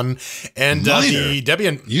icon and the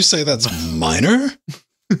Debian. You say that's minor?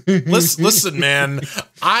 Listen, man,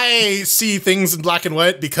 I see things in black and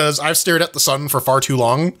white because I've stared at the sun for far too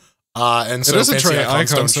long. And so it is a tray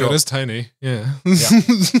icon, so it is tiny. Yeah.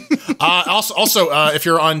 Also, if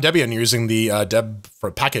you're on Debian and you're using the Deb for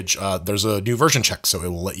package, there's a new version check, so it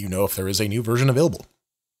will let you know if there is a new version available.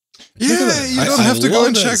 Yeah, you don't have to go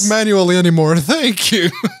and check manually anymore. Thank you.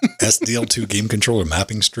 SDL2 game controller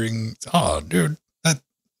mapping string. Oh, dude.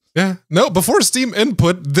 Yeah. No, before Steam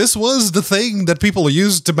Input, this was the thing that people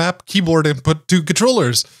used to map keyboard input to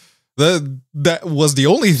controllers. That was the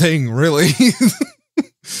only thing, really.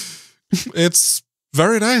 It's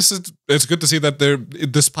very nice. It's good to see that they're,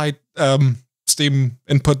 despite Steam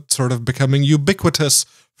Input sort of becoming ubiquitous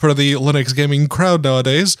for the Linux gaming crowd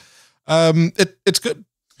nowadays, it's good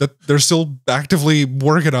that they're still actively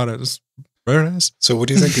working on it. It's very nice. So what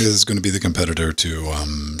do you think is going to be the competitor to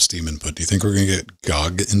Steam Input? Do you think we're going to get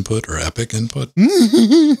GOG Input or Epic Input?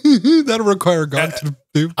 That'll require GOG to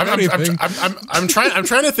do anything. I'm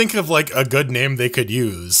trying to think of like a good name they could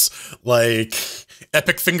use, like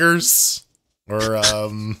Epic Fingers or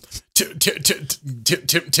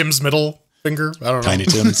Tim's middle finger. I don't know. Tiny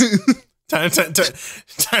Tim's.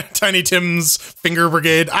 Tiny Tim's Finger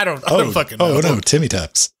Brigade. I don't fucking know. Oh no, Timmy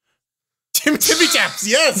Taps. Timmy Taps.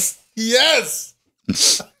 Yes.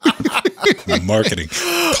 Marketing.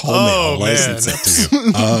 Call me. I'll license it to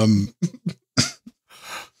you.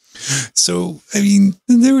 So, I mean,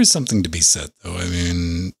 there is something to be said, though. I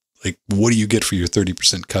mean, like, what do you get for your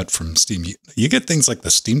 30% cut from Steam? You get things like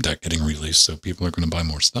the Steam Deck getting released, so people are going to buy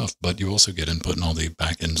more stuff, but you also get input and all the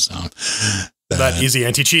back-end stuff. That easy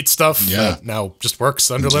anti-cheat stuff that now just works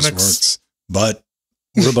under Linux. Works. But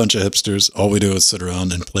we're a bunch of hipsters. All we do is sit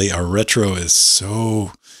around and play. Our retro is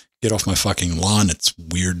so get off my fucking lawn. It's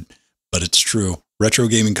weird. but it's true. Retro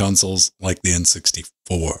gaming consoles like the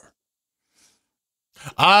N64.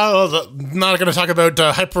 Not going to talk about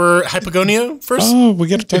Hypnagonia first. Oh, we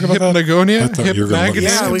got to talk about Hypnagonia.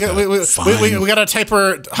 Yeah, we got to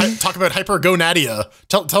talk about Hypergonadia.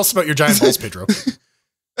 Tell us about your giant balls, Pedro.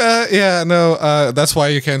 That's why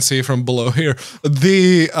you can't see from below here.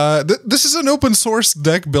 This is an open source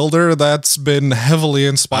deck builder that's been heavily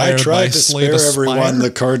inspired by I tried to Slay spare the everyone Spire.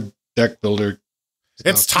 the card deck builder.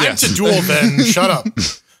 It's time to duel, Ben. Shut up.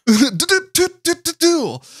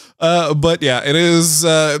 Duel. But yeah, it is.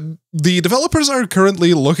 The developers are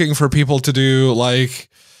currently looking for people to do like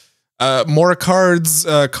more cards,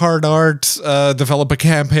 card art, develop a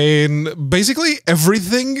campaign, basically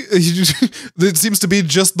everything. It seems to be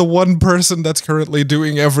just the one person that's currently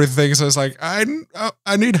doing everything. So it's like, I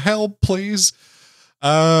need help, please.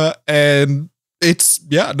 And it's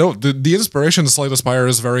the inspiration to Slay the Spire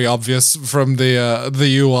is very obvious from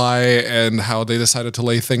the UI and how they decided to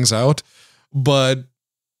lay things out, but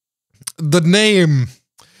the name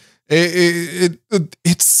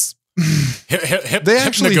it's they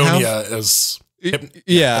actually they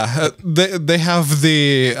have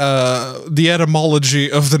the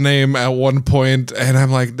etymology of the name at one point, and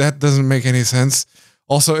I'm like, that doesn't make any sense.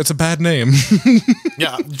 Also, it's a bad name.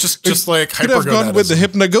 Yeah, just like could have gone with the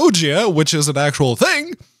Hypnagogia, which is an actual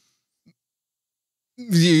thing.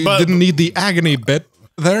 You didn't need the agony bit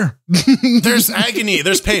there. There's agony,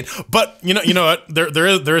 there's pain, but you know what?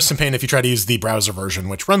 There is some pain if you try to use the browser version,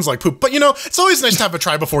 which runs like poop. But it's always nice to have a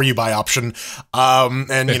try before you buy option.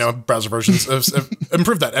 And browser versions have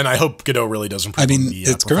improved that, and I hope Godot really does improve. I mean,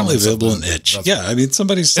 it's currently available in itch. Yeah, I mean,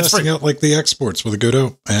 somebody's testing out like the exports with a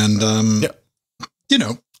Godot, and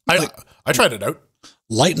I tried it out.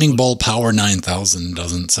 Lightning Ball Power 9000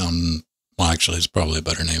 doesn't sound. Well, actually, it's probably a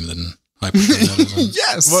better name than Hypnagonia.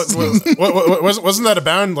 Yes. Wasn't that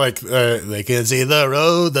about like they can see the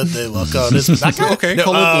road that they walk on? Is that guy? Okay,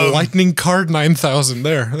 call it Lightning Card 9000.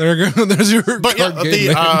 There you go. There's your but card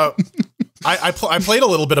game name. I played a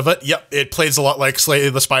little bit of it. Yep, it plays a lot like Slay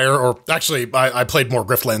the Spire, or actually, I played more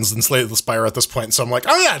Griftlands than Slay the Spire at this point. So I'm like,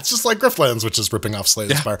 oh yeah, it's just like Griftlands, which is ripping off Slay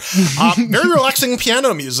the Spire. Very relaxing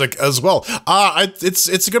piano music as well.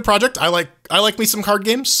 It's a good project. I like me some card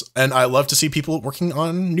games, and I love to see people working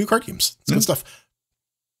on new card games. It's good stuff.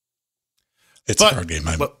 It's a card game.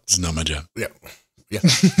 It's not my job. Yeah. Yeah.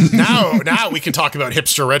 now we can talk about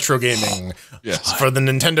hipster retro gaming. Yes. For the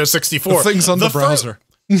Nintendo 64. The things on the browser.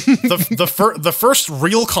 The first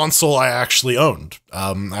real console I actually owned.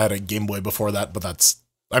 I had a Game Boy before that, but it's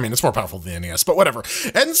more powerful than the NES, but whatever.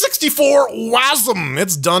 N64 WASM.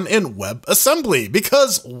 It's done in WebAssembly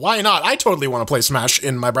because why not? I totally want to play Smash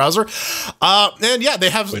in my browser. And yeah, they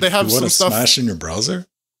have some stuff. Smash in your browser?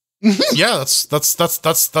 Yeah,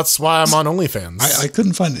 that's why I'm on OnlyFans. I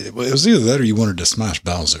couldn't find it. It was either that or you wanted to smash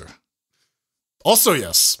Bowser. Also,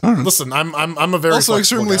 yes. Listen, I'm a very also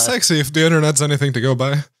extremely guy. Sexy if the internet's anything to go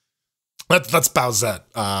by. That's Bowsette.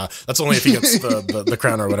 That's only if he gets the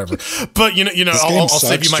crown or whatever. But I'll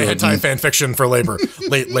save you my hentai fan fiction for later.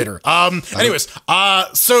 Anyways,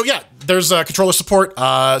 so yeah, there's controller support,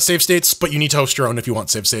 save states, but you need to host your own if you want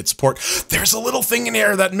save state support. There's a little thing in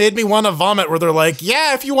here that made me want to vomit, where they're like,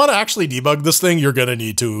 yeah, if you want to actually debug this thing, you're gonna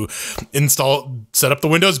need to set up the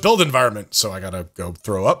Windows build environment. So I gotta go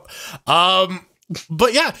throw up.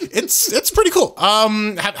 But yeah, it's pretty cool.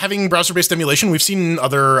 Having browser-based emulation, we've seen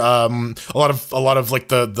other a lot of like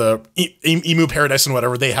the Emu Paradise and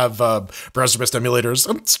whatever, they have browser-based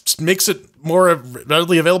emulators. It just makes it more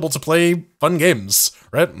readily available to play fun games,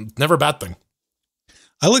 right? Never a bad thing.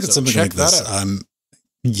 I look at something like this.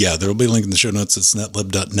 Yeah, there will be a link in the show notes. It's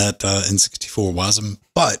netlib.net N64 WASM.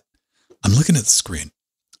 But I'm looking at the screen,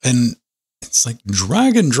 and it's like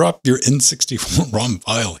drag and drop your N64 ROM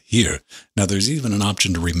file here. Now, there's even an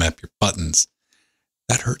option to remap your buttons.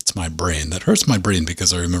 That hurts my brain.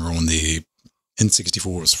 Because I remember when the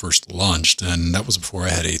N64 was first launched, and that was before I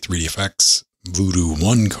had a 3DFX Voodoo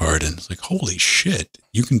 1 card, and it's like, holy shit,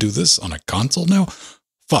 you can do this on a console now?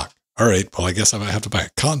 Fuck. All right, well, I guess I might have to buy a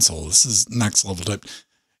console. This is next level type.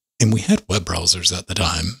 And we had web browsers at the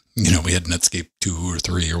time. We had Netscape 2 or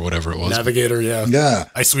 3 or whatever it was. Navigator, yeah. Yeah.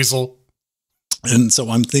 Iceweasel. And so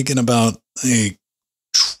I'm thinking about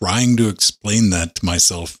trying to explain that to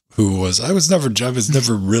myself, I was never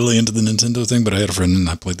really into the Nintendo thing, but I had a friend and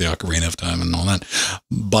I played the Ocarina of Time and all that.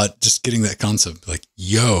 But just getting that concept, like,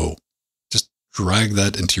 just drag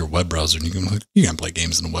that into your web browser, and you can play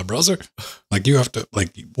games in a web browser. Like, you have to,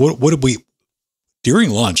 like, what did we, during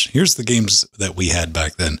launch, here's the games that we had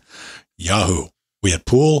back then. Yahoo. We had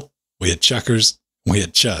pool, we had checkers, we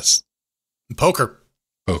had chess. Poker.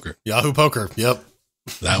 Poker. Yahoo Poker. Yep.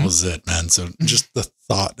 That was it, man. So just the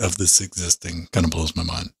thought of this existing kind of blows my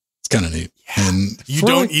mind. It's kind of neat. Yeah. And you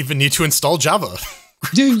don't even need to install Java.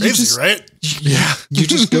 Yeah, Crazy, right? Yeah. You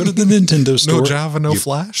just go to the Nintendo store. No Java, no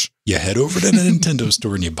Flash. You head over to the Nintendo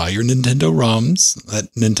store and you buy your Nintendo ROMs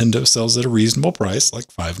that Nintendo sells at a reasonable price, like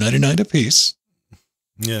 $5.99 a piece.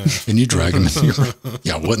 Yeah. And you drag them in your...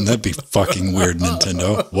 Yeah, wouldn't that be fucking weird,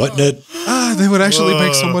 Nintendo? Wouldn't it? They would actually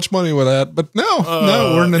make so much money with that. But no,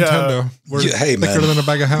 we're Nintendo. Yeah. We're hey, thicker man, than a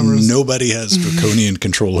bag of hammers. Nobody has draconian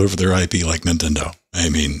control over their IP like Nintendo. I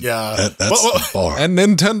mean, that's the bar. And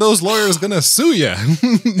Nintendo's lawyer is going to sue you.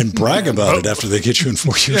 And brag about it after they get you in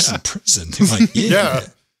 4 years in prison. They're like, yeah.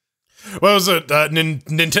 What was it?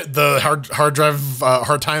 The hard drive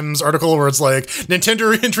hard times article where it's like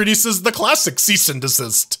Nintendo introduces the classic cease and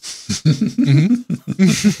desist.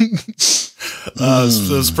 It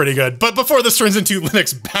was pretty good. But before this turns into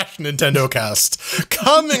Linux Bash Nintendo Cast,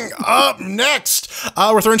 coming up next,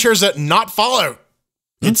 we're throwing chairs at not Fallout.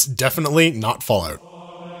 It's definitely not Fallout.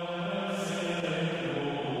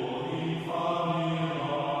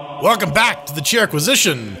 Welcome back to the Chair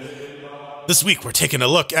Acquisition. This week we're taking a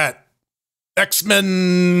look at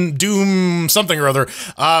X-Men Doom something or other,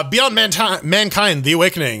 Beyond Mankind, The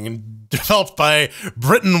Awakening, developed by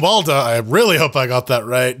Britton Walda. I really hope I got that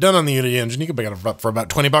right. Done on the Unity engine. You can pick it up for about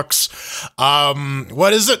 $20.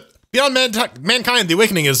 What is it? Beyond Mankind, The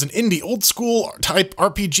Awakening is an indie old-school type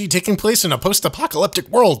RPG taking place in a post-apocalyptic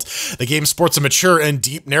world. The game sports a mature and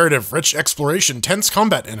deep narrative, rich exploration, tense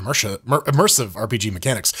combat, and immersive RPG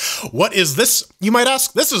mechanics. What is this, you might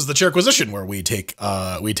ask? This is the Chair Acquisition, where we take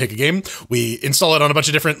a game, we install it on a bunch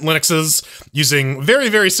of different Linuxes using very,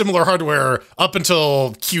 very similar hardware up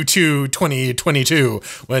until Q2 2022,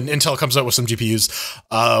 when Intel comes out with some GPUs.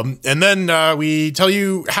 And then we tell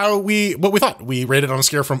you what we thought. We rate it on a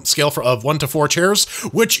scale of 1 to 4 chairs,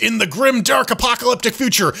 which in the grim, dark, apocalyptic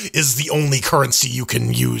future is the only currency you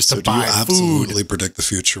can use to buy food. Do you absolutely predict the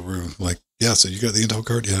future? We're like, yeah, so you got the Intel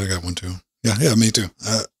card? Yeah, I got one too. Yeah, me too.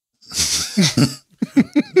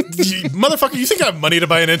 Motherfucker, you think I have money to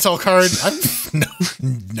buy an Intel card?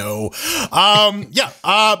 No.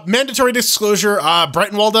 Mandatory disclosure.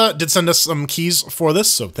 Brighton Walda did send us some keys for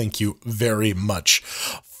this, so thank you very much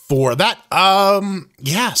for that.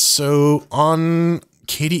 So on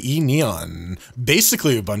KDE Neon,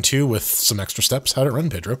 basically Ubuntu with some extra steps. How'd it run,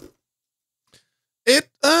 Pedro?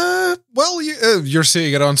 You're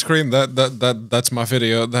seeing it on screen. That's my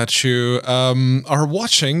video that you are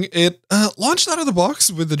watching. It launched out of the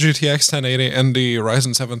box with the GTX 1080 and the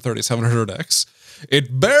Ryzen 7 3700X.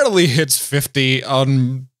 It barely hits 50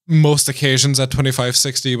 on most occasions at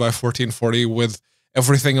 2560 by 1440 with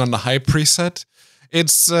everything on the high preset.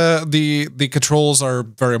 It's the controls are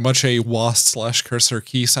very much a WASD/cursor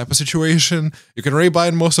key type of situation. You can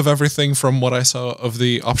rebind most of everything from what I saw of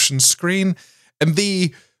the options screen, and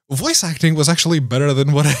the voice acting was actually better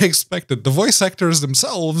than what I expected. The voice actors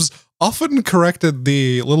themselves often corrected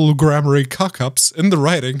the little grammary cock-ups in the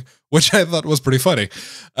writing, which I thought was pretty funny.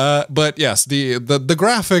 But yes, the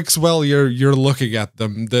graphics, well, you're looking at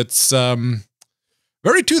them. That's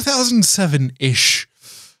very 2007-ish.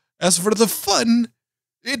 As for the fun,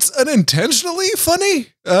 it's unintentionally funny.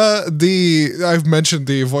 I've mentioned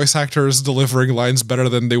the voice actors delivering lines better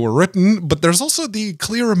than they were written, but there's also the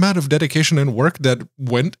clear amount of dedication and work that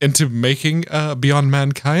went into making Beyond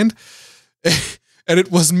Mankind. And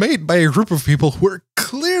it was made by a group of people who were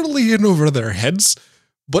clearly in over their heads,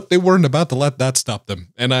 but they weren't about to let that stop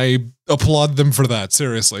them. And I applaud them for that,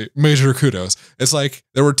 seriously. Major kudos. It's like,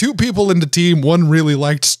 there were 2 people in the team, one really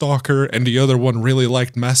liked Stalker, and the other one really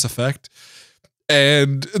liked Mass Effect.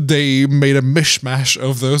 And they made a mishmash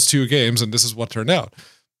of those 2 games, and this is what turned out.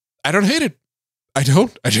 I don't hate it. I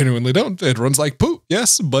genuinely don't. It runs like poo,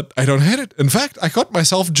 yes, but I don't hate it. In fact, I caught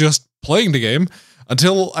myself just playing the game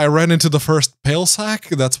until I ran into the first pale sack.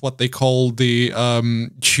 That's what they call the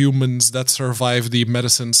humans that survive the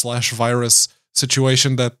medicine/virus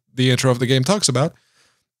situation that the intro of the game talks about.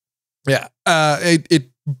 Yeah,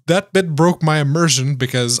 that bit broke my immersion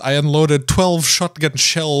because I unloaded 12 shotgun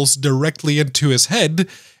shells directly into his head,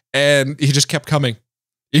 and he just kept coming.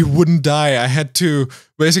 He wouldn't die. I had to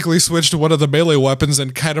basically switch to one of the melee weapons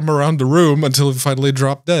and kite him around the room until he finally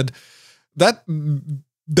dropped dead. That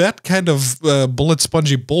kind of bullet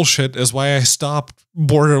spongy bullshit is why I stopped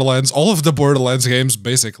Borderlands, all of the Borderlands games,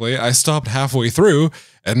 basically. I stopped halfway through,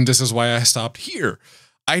 and this is why I stopped here.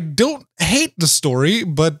 I don't hate the story,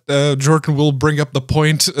 but Jordan will bring up the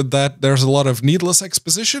point that there's a lot of needless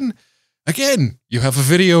exposition. Again, you have a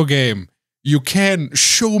video game. You can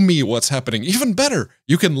show me what's happening. Even better,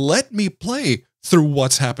 you can let me play through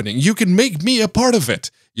what's happening. You can make me a part of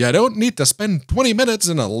it. You don't need to spend 20 minutes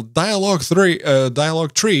in a dialogue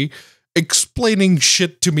tree explaining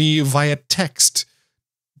shit to me via text.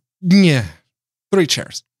 Yeah. 3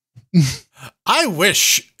 chairs. I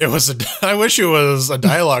wish it was a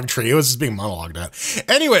dialogue tree. It was just being monologued at.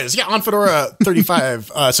 Anyways, yeah, on Fedora 35,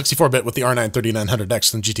 64-bit with the R9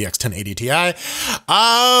 3900X and GTX 1080 Ti.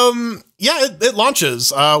 Yeah, it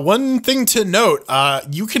launches. One thing to note,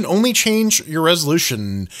 you can only change your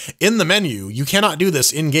resolution in the menu. You cannot do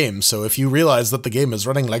this in game. So if you realize that the game is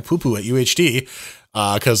running like poo-poo at UHD,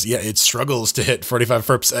 because yeah, it struggles to hit 45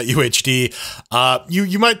 FERPs at UHD.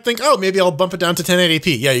 You might think, oh, maybe I'll bump it down to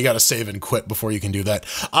 1080p. Yeah, you got to save and quit before you can do that.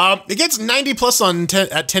 It gets 90 plus at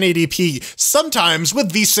 1080p, sometimes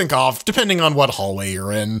with VSync off, depending on what hallway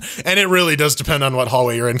you're in. And it really does depend on what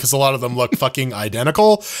hallway you're in, because a lot of them look fucking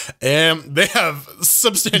identical, and they have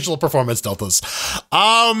substantial performance deltas.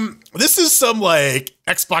 This is some like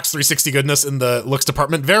Xbox 360 goodness in the looks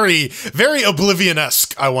department. Very, very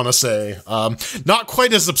Oblivion-esque, I want to say. Not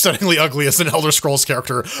quite as upsettingly ugly as an Elder Scrolls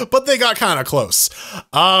character, but they got kind of close.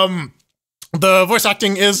 The voice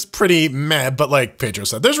acting is pretty meh, but like Pedro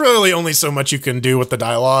said, there's really only so much you can do with the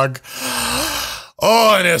dialogue.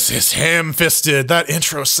 Oh, and it's ham-fisted. That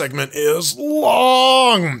intro segment is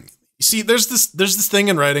long. See, there's this thing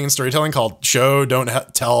in writing and storytelling called show, don't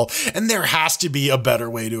tell, and there has to be a better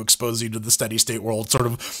way to expose you to the steady state world, sort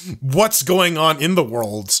of what's going on in the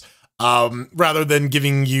worlds, rather than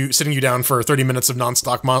sitting you down for 30 minutes of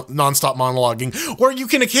nonstop monologuing, where you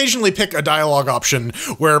can occasionally pick a dialogue option,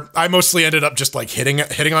 where I mostly ended up just like hitting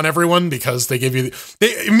on everyone, because they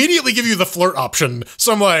immediately give you the flirt option.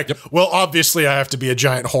 So I'm like, yep. Well, obviously I have to be a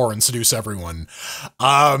giant whore and seduce everyone.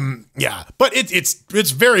 Yeah, but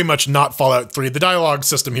it's very much not Fallout 3. The dialogue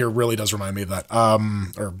system here really does remind me of that,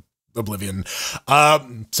 or Oblivion.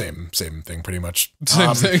 Same thing, pretty much.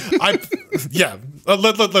 Same thing.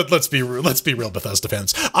 Let's be real, Bethesda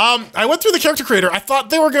fans. I went through the character creator. I thought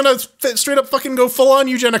they were gonna straight up fucking go full on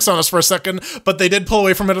eugenics on us for a second, but they did pull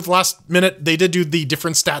away from it at the last minute. They did do the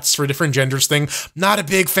different stats for different genders thing. Not a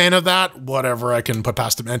big fan of that. Whatever, I can put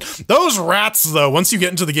past it, man. Those rats, though, once you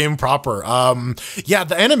get into the game proper, yeah,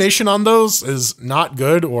 the animation on those is not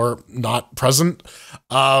good or not present.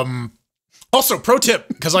 Also, pro tip,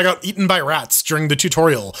 because I got eaten by rats during the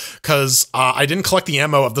tutorial, because I didn't collect the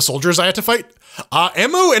ammo of the soldiers I had to fight.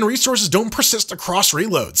 Ammo and resources don't persist across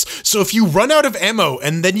reloads. So if you run out of ammo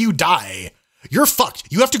and then you die, you're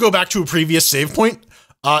fucked. You have to go back to a previous save point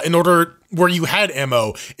where you had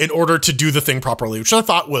ammo in order to do the thing properly, which I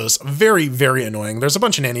thought was very, very annoying. There's a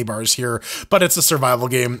bunch of nanny bars here, but it's a survival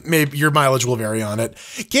game. Maybe your mileage will vary on it.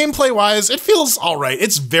 Gameplay-wise, it feels all right.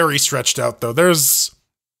 It's very stretched out, though.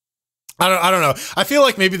 I don't know. I feel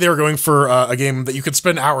like maybe they were going for a game that you could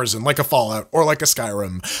spend hours in, like a Fallout or like a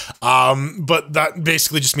Skyrim. But that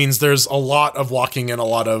basically just means there's a lot of walking and a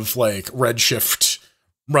lot of like redshift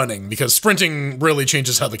running, because sprinting really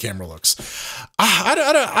changes how the camera looks.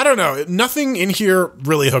 I don't know. Nothing in here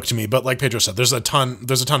really hooked me, but like Pedro said, there's a ton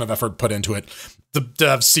of effort put into it. The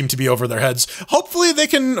devs seem to be over their heads. Hopefully they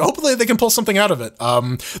can pull something out of it.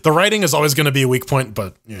 The writing is always going to be a weak point,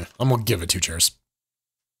 but yeah, I'm gonna give it 2 chairs.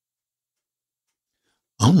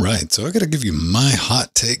 All right, so I got to give you my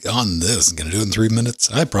hot take on this. I'm going to do it in 3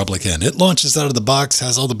 minutes. I probably can. It launches out of the box,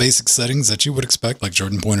 has all the basic settings that you would expect, like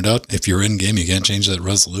Jordan pointed out. If you're in-game, you can't change that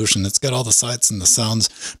resolution. It's got all the sights and the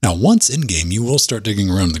sounds. Now, once in-game, you will start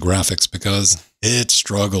digging around the graphics, because it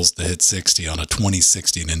struggles to hit 60 on a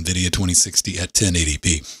 2060, an NVIDIA 2060 at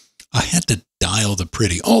 1080p. I had to dial the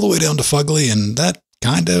pretty all the way down to fugly, and that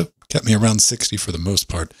kind of kept me around 60 for the most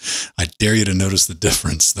part. I dare you to notice the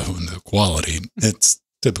difference, though, in the quality. It's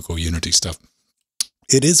typical Unity stuff.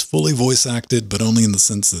 It is fully voice acted, but only in the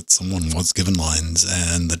sense that someone was given lines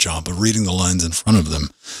and the job of reading the lines in front of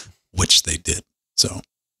them, which they did. So,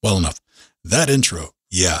 well enough. That intro,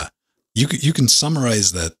 yeah, you can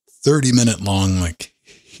summarize that 30-minute long, like,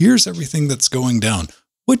 here's everything that's going down,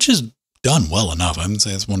 which is done well enough. I would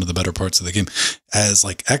say it's one of the better parts of the game. As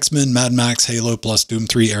like X-Men, Mad Max, Halo plus Doom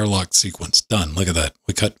 3 airlock sequence. Done. Look at that.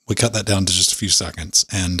 We cut that down to just a few seconds.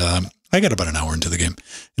 And I got about an hour into the game.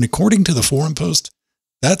 And according to the forum post,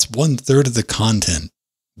 that's 1/3 of the content,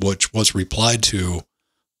 which was replied to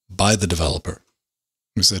by the developer,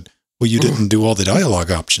 who said, well, you didn't do all the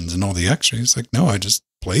dialogue options and all the extra. He's like, no, I just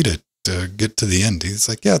played it to get to the end. He's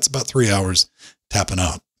like, yeah, it's about 3 hours tapping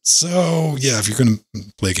out. So yeah, if you're going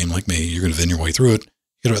to play a game like me, you're going to ven your way through it.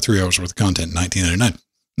 You get about 3 hours worth of content, $19.99.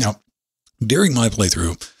 Now, during my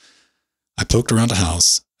playthrough, I poked around the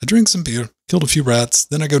house. I drank some beer, killed a few rats.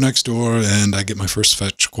 Then I go next door and I get my first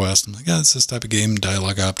fetch quest. I'm like, yeah, it's this type of game,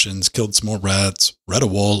 dialogue options, killed some more rats, read a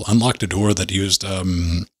wall, unlocked a door that used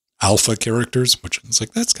alpha characters, which is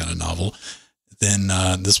like, that's kind of novel. Then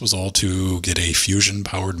this was all to get a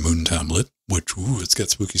fusion-powered moon tablet, which, it's got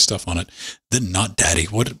spooky stuff on it. Then Not Daddy.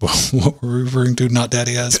 What were we referring to Not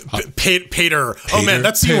Daddy as? Pater. Oh, man,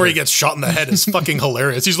 that scene where he gets shot in the head is fucking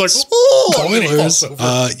hilarious. He's like, oh! Spoilers.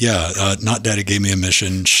 Not Daddy gave me a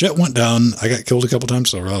mission. Shit went down. I got killed a couple times,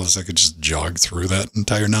 so I realized I could just jog through that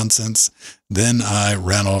entire nonsense. Then I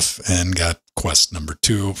ran off and got quest number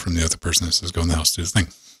 2 from the other person that says, go in the house, do this thing.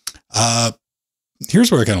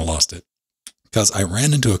 Here's where I kind of lost it. Because I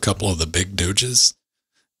ran into a couple of the big doges,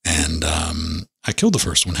 and I killed the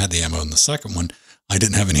first one, had the ammo, and the second one, I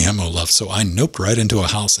didn't have any ammo left, so I noped right into a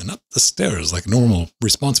house and up the stairs like a normal,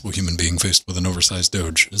 responsible human being faced with an oversized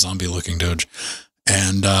doge, a zombie-looking doge.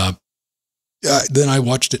 And then I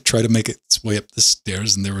watched it try to make its way up the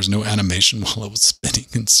stairs, and there was no animation while it was spinning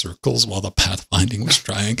in circles while the pathfinding was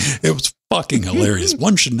trying. It was fucking hilarious.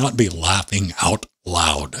 One should not be laughing out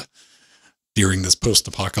loud during this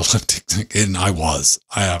post-apocalyptic thing, and I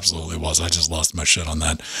absolutely was. I just lost my shit on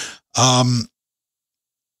that.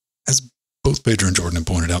 As both Pedro and Jordan have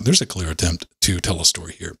pointed out, there's a clear attempt to tell a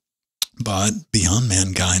story here. But Beyond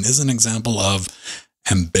Mankind is an example of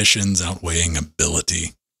ambitions outweighing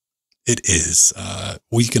ability. It is.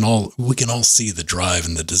 We can all see the drive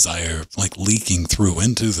and the desire like leaking through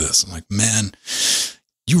into this. I'm like, man,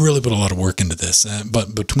 you really put a lot of work into this,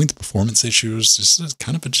 but between the performance issues, just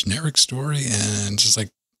kind of a generic story, and just like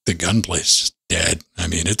the gunplay is just dead. I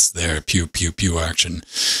mean, it's there, pew, pew, pew action.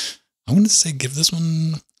 I want to say give this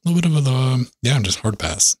one a little bit of just hard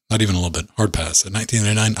pass. Not even a little bit, hard pass. At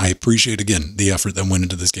 1999, I appreciate, again, the effort that went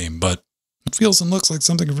into this game, but it feels and looks like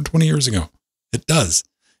something from 20 years ago. It does.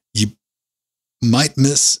 You might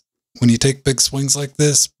miss when you take big swings like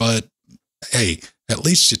this, but hey, at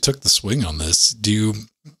least you took the swing on this.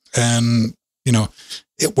 And,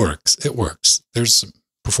 it works. It works. There's some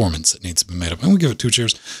performance that needs to be made up. I'm going to give it 2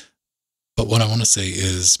 cheers. But what I want to say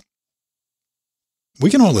is we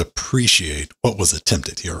can all appreciate what was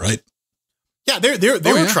attempted here, right? Yeah,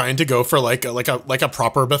 they were trying to go for like a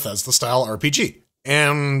proper Bethesda style RPG.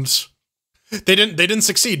 And they didn't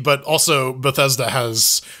succeed, but also Bethesda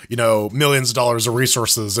has, millions of dollars of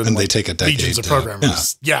resources and they take a decade legions of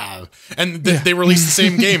programmers. Yeah. And they release the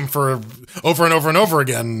same game for over and over and over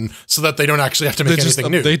again so that they don't actually have to make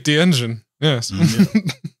anything new. They just update the engine. Yes. Mm-hmm.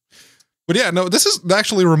 But yeah, no, this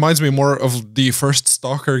actually reminds me more of the first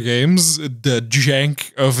Stalker games, the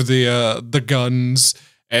jank of the guns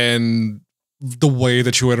and the way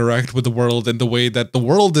that you interact with the world and the way that the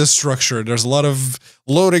world is structured. There's a lot of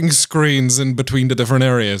loading screens in between the different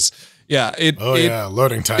areas. Yeah.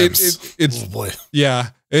 Loading times. Oh boy. Yeah.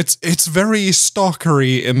 It's very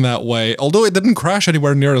stalkery in that way. Although it didn't crash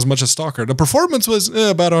anywhere near as much as Stalker. The performance was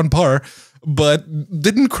about on par, but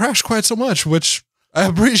didn't crash quite so much, which I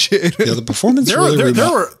appreciate. Yeah, the performance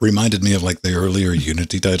reminded me of like the earlier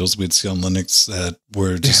Unity titles we'd see on Linux that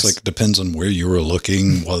were just like depends on where you were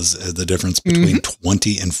looking was the difference between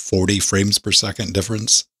 20 and 40 frames per second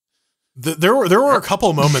difference. There were a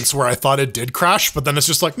couple moments where I thought it did crash, but then it's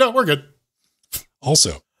just like, no, we're good.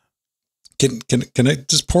 Also, can I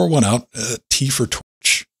just pour one out? T for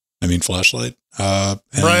torch. I mean flashlight.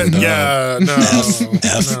 Right? Yeah. No.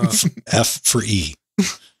 F for E.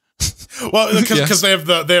 Well, because they have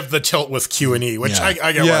the tilt with Q and E, which I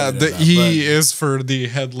get. Yeah, the E is for the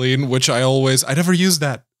head lean, which I never use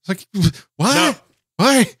that. It's like, why? No.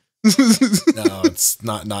 Why? No, it's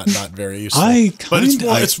not very useful. But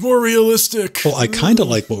it's more realistic. Well, I kind of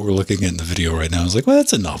like what we're looking at in the video right now. I was like, well,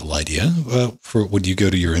 that's a novel idea. For when you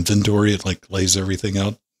go to your inventory, it like lays everything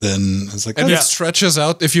out. Then it's like, and it stretches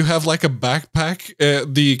out. If you have like a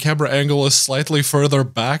backpack, the camera angle is slightly further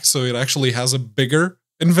back, so it actually has a bigger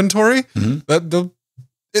inventory. Mm-hmm.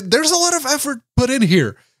 There's a lot of effort put in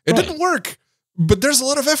here. It didn't work, but there's a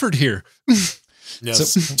lot of effort here.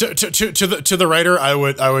 Yes. So, to the writer, I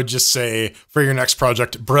would just say for your next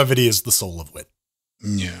project, brevity is the soul of wit.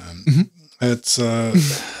 Yeah, it's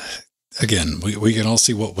again, we can all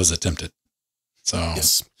see what was attempted. So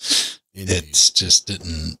yes, it just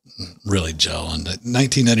didn't really gel. And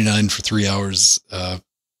 1999 for 3 hours.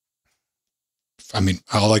 I mean,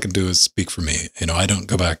 all I can do is speak for me. I don't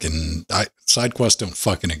go back and side quests don't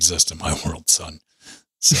fucking exist in my world, son.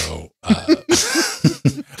 So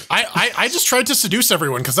I just tried to seduce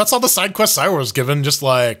everyone because that's all the side quests I was given. Just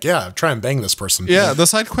like, try and bang this person. Yeah, the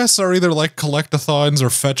side quests are either like collectathons or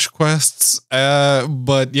fetch quests.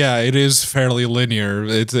 But yeah, it is fairly linear.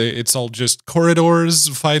 It's all just corridors,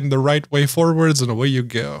 find the right way forwards, and away you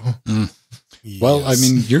go. Well, I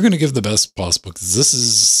mean, you're going to give the best possible, because this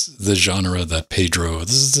is the genre that Pedro,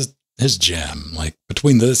 this is his jam. Like,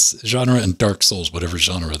 between this genre and Dark Souls, whatever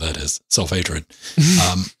genre that is, self-hatred.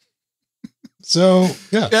 So,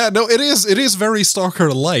 yeah. Yeah, no, it is very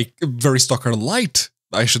Stalker-like, very Stalker-light,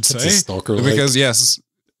 I should say. It's a Stalker-like. Because, yes,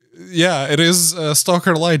 yeah, it is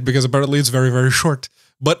Stalker-light, because apparently it's very, very short.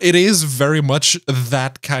 But it is very much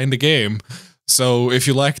that kind of game. So if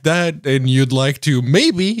you like that, and you'd like to,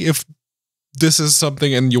 maybe, if this is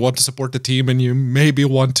something and you want to support the team and you maybe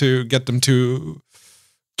want to get them to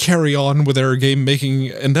carry on with their game-making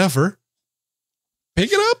endeavor,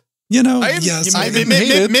 pick it up. You know,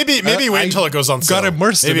 maybe wait until it goes on sale. Got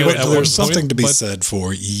immersed in it. There's something to be said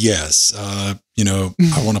for, yes, you know,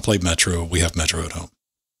 I want to play Metro. We have Metro at home.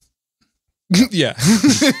 Yeah.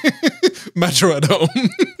 Metro at home.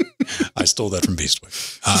 I stole that from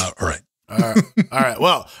Beastway. All right. All right.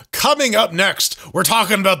 Well, coming up next, we're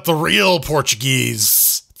talking about the real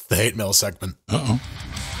Portuguese, the hate mail segment. Uh-oh.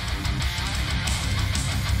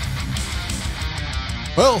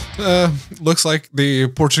 Well, looks like the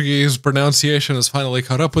Portuguese pronunciation has finally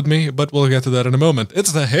caught up with me, but we'll get to that in a moment.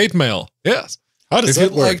 It's the hate mail. Yes. How does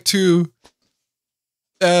that work? Like to,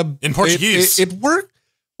 in Portuguese. It works.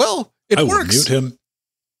 Well, it I works. Will mute him.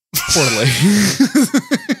 Poorly.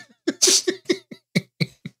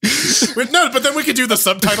 No, but then we could do the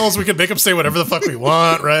subtitles. We could make them say whatever the fuck we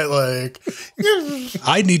want, right? Like,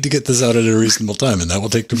 I need to get this out at a reasonable time, and that will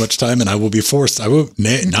take too much time, and I will be forced. I will,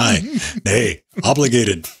 nay,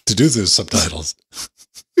 obligated to do those subtitles.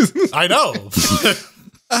 I know.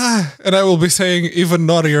 And I will be saying even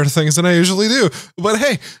naughtier things than I usually do. But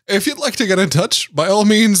hey, if you'd like to get in touch, by all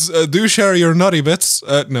means, do share your naughty bits.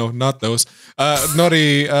 No, not those.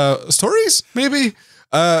 Naughty stories, maybe?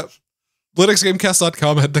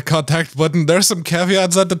 LinuxGamecast.com, hit the contact button. There's some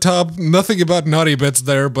caveats at the top. Nothing about naughty bits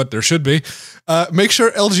there, but there should be. Make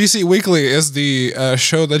sure LGC Weekly is the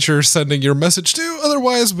show that you're sending your message to.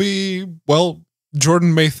 Otherwise,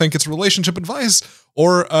 Jordan may think it's relationship advice,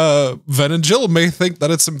 or Ven and Jill may think that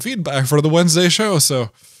it's some feedback for the Wednesday show.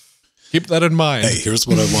 So keep that in mind. Hey, here's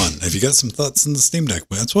what I want. If you got some thoughts on the Steam Deck,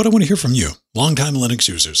 that's what I want to hear from you. Longtime Linux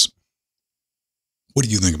users. What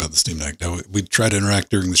do you think about the Steam Deck? Now, we try to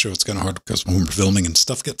interact during the show. It's kind of hard because when we're filming and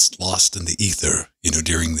stuff gets lost in the ether, you know,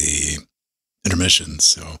 during the intermissions.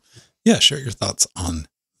 So, yeah, share your thoughts on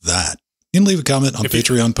that. You can leave a comment on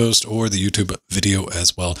Patreon post or the YouTube video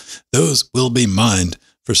as well. Those will be mined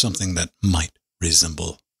for something that might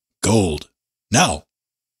resemble gold. Now,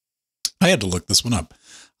 I had to look this one up.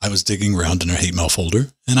 I was digging around in our hate mail folder,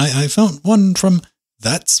 and I found one from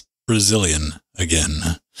That's Brazilian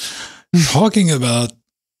Again. Talking about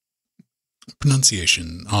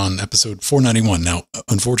pronunciation on episode 491. Now,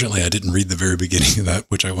 unfortunately, I didn't read the very beginning of that,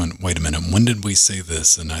 which I went, wait a minute, when did we say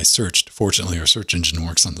this? And I searched. Fortunately, our search engine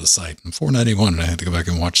works on the site. And 491, and I had to go back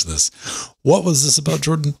and watch this. What was this about,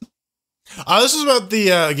 Jordan? This is about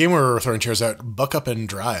the game where we're throwing chairs out, Buck Up and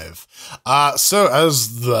Drive. So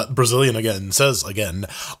as the Brazilian again says again,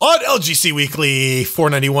 on LGC Weekly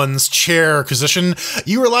 491's chair acquisition,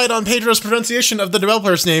 you relied on Pedro's pronunciation of the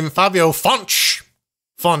developer's name, Fabio Fonch.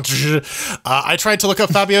 I tried to look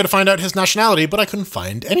up Fabio to find out his nationality, but I couldn't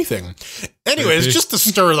find anything. Anyways, just to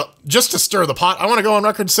stir the pot, I want to go on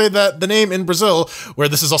record to say that the name in Brazil, where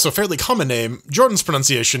this is also a fairly common name, Jordan's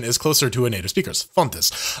pronunciation is closer to a native speaker's.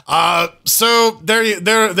 Fontes. So there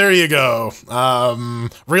you go.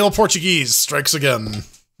 Real Portuguese strikes again.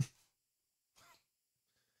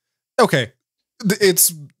 Okay.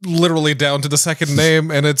 It's literally down to the second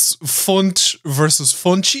name, and it's Font versus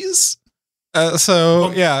Fontes.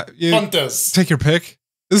 Yeah, you Fontes. Take your pick.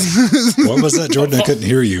 What was that, Jordan? I couldn't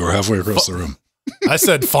hear you. Or halfway across the room. I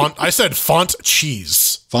said font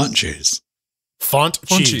cheese. Font cheese. Font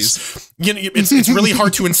cheese. You know, it's really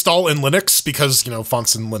hard to install in Linux because, you know,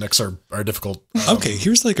 fonts in Linux are difficult. Okay,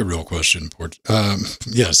 here's like a real question.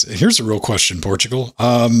 Yes, here's a real question, Portugal.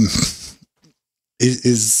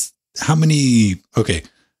 Is how many, okay,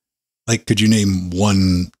 like, could you name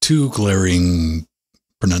two glaring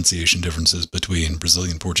pronunciation differences between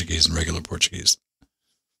Brazilian Portuguese and regular Portuguese?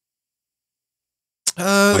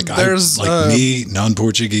 Me,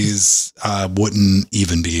 non-Portuguese, wouldn't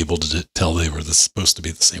even be able to tell they were supposed to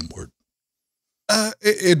be the same word.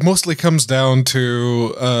 It mostly comes down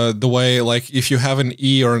to the way, like, if you have an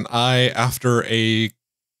E or an I after a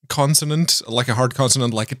consonant, like a hard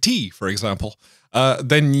consonant, like a T, for example,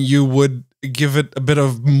 then you would give it a bit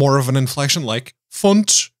of more of an inflection, like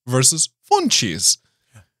font versus fontes.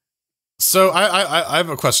 So I have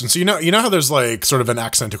a question. So you know how there's like sort of an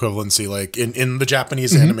accent equivalency, like in the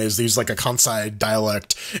Japanese animes, they use like a Kansai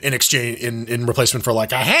dialect in exchange in replacement for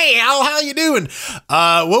like a hey, how you doing?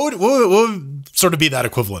 What would sort of be that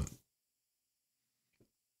equivalent?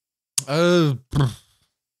 He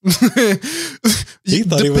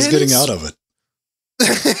thought he was getting out of it.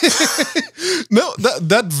 No,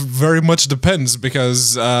 that very much depends,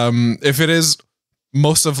 because if it is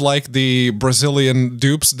most of like the Brazilian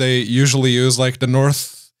dupes, they usually use like the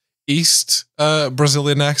northeast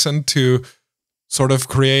Brazilian accent to sort of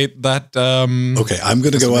create that. Okay, I'm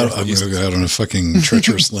gonna go out. I'm gonna go out on a fucking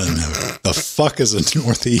treacherous limb. The fuck is a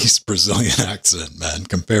northeast Brazilian accent, man,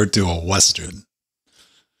 compared to a western?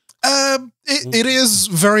 It is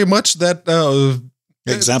very much that.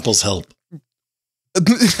 Examples help.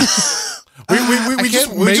 We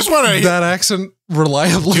just want to that accent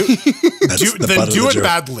reliably. Do it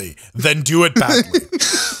badly. Then do it badly.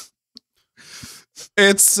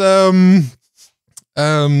 It's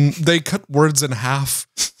they cut words in half.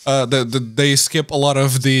 They skip a lot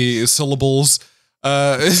of the syllables.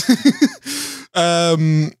 They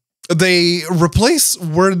replace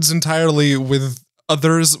words entirely with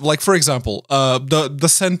others. Like, for example, the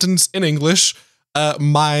sentence in English,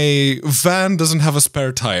 my van doesn't have a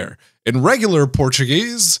spare tire. In regular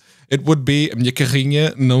Portuguese, it would be a minha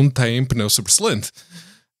carrinha não tem pneu superexcelente.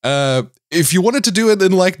 If you wanted to do it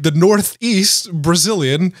in like the northeast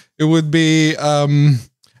Brazilian, it would be a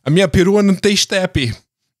minha perua não tem estepe.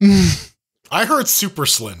 I heard super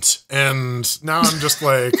slint, and now I'm just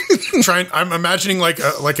like I'm imagining like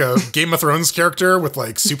a Game of Thrones character with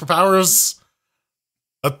like superpowers.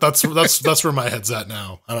 That's where my head's at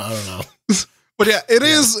now. I don't know. But yeah, it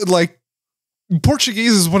is like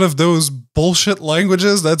Portuguese is one of those bullshit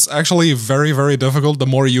languages that's actually very, very difficult. The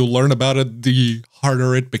more you learn about it, the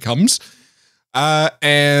harder it becomes.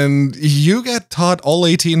 And you get taught all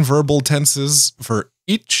 18 verbal tenses for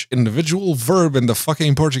each individual verb in the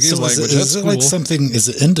fucking Portuguese language. Is it like something, is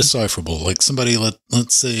it indecipherable? Like somebody,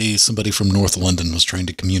 let's say somebody from North London was trying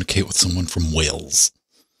to communicate with someone from Wales.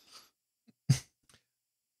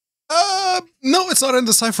 No, it's not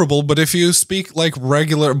indecipherable, but if you speak like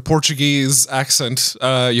regular Portuguese accent,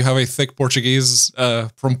 you have a thick Portuguese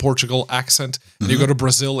from Portugal accent, and you go to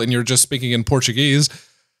Brazil and you're just speaking in Portuguese,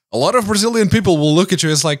 a lot of Brazilian people will look at you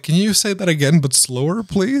as like, can you say that again, but slower,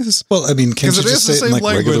 please? Well, I mean, can't you just say it in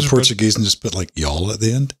like regular Portuguese and just put like y'all at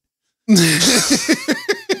the end?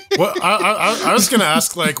 Well, I was going to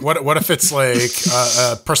ask, like, what if it's like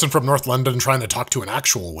a person from North London trying to talk to an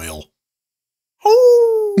actual whale?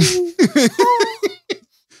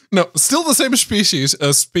 No, still the same species,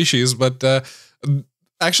 but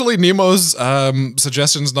actually Nemo's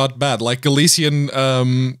suggestion's not bad. Like Galician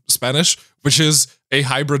Spanish, which is a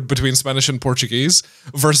hybrid between Spanish and Portuguese,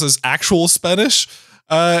 versus actual Spanish.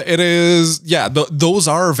 It is, yeah, those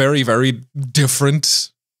are very, very different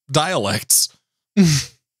dialects.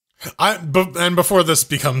 And before this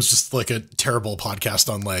becomes just like a terrible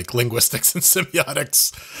podcast on like linguistics and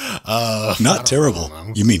semiotics, not terrible.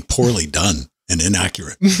 You mean poorly done and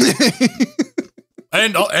inaccurate,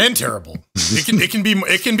 and terrible.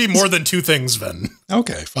 It can be more than two things, Ven.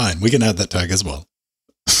 Okay, fine. We can add that tag as well.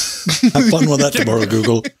 Have fun with that tomorrow,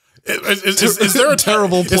 Google. Is there a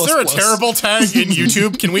terrible? Is there a terrible tag in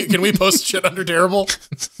YouTube? Can we post shit under terrible?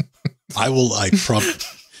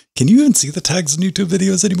 Can you even see the tags in YouTube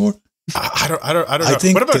videos anymore? I don't know.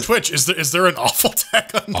 What about Twitch? Is there an awful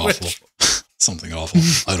tag on Twitch? Something awful.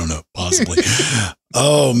 I don't know. Possibly.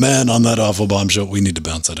 Oh man, on that awful bombshell, we need to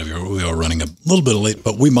bounce out of here. We are running a little bit late,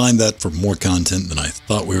 but we mind that for more content than I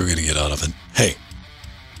thought we were going to get out of it. Hey,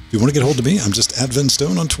 if you want to get hold of me, I'm just at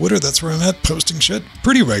 @VenStone on Twitter. That's where I'm at, posting shit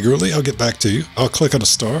pretty regularly. I'll get back to you. I'll click on a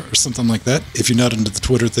star or something like that. If you're not into the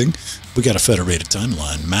Twitter thing, we got a federated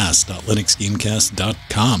timeline,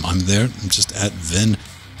 mass.linuxgamecast.com. I'm there. I'm just at Ven.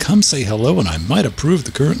 Come say hello, and I might approve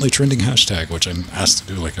the currently trending hashtag, which I'm asked to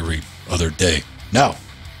do like every other day. Now,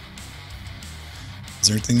 is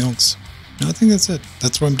there anything else? No, I think that's it.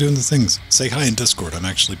 That's where I'm doing the things. Say hi in Discord. I'm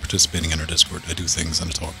actually participating in our Discord. I do things and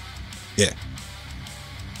I talk. Yeah.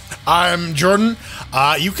 I'm Jordan.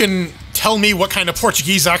 You can tell me what kind of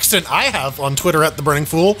Portuguese accent I have on Twitter at The Burning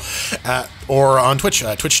Fool, or on Twitch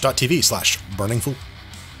at twitch.tv/burningfool.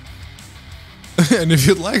 And if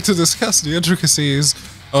you'd like to discuss the intricacies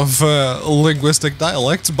of linguistic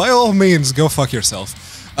dialects, by all means, go fuck yourself.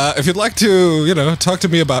 If you'd like to, talk to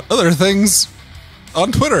me about other things,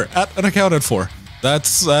 on Twitter at @unaccounted_for.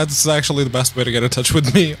 That's actually the best way to get in touch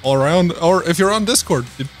with me all around. Or if you're on Discord,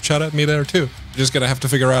 you chat at me there too. just gonna have to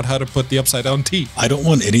figure out how to put the upside down T. I don't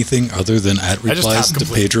want anything other than just replies tab to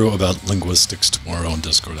complete. Pedro about linguistics tomorrow on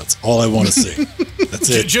Discord. That's all I want to see. That's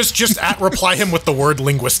it. Just reply him with the word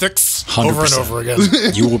linguistics over and 100%. over again.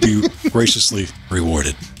 You will be graciously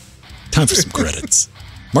rewarded. Time for some credits.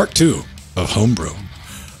 Mark II of Homebrew.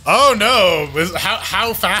 Oh no!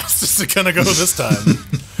 How fast is it gonna go this time?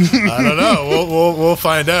 I don't know. We'll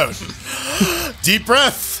find out. Deep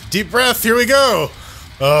breath. Here we go.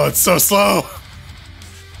 Oh, it's so slow.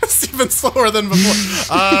 It's even slower than before.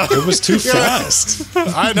 It was too fast.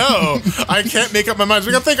 I know. I can't make up my mind.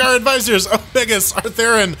 We gotta thank our advisors, Omegas,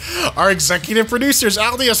 Artherin, our executive producers,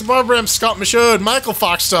 Aldius, Barbram, Scott Michaud, Michael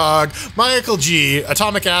Foxdog, Michael G,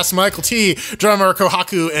 Atomic Ass, Michael T, drummer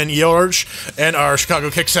Kohaku and George, and our Chicago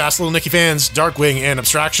Kicksass, Little Nicky fans, Darkwing, and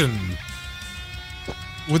Abstraction.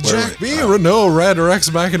 With Jack B, Renault, Red, Rex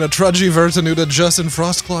Machina, Trudgy, Vertinuda, Justin,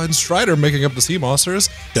 Frostclaw, Strider making up the Sea Monsters.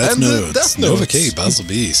 Death and Notes, Death Nova Notes. K, Basil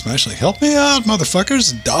B, Smashing, help me out,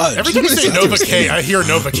 motherfuckers. Dodge. Every time you say Nova K, I hear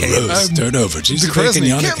Nova K. Rose, turnover. Jesus, Kresny,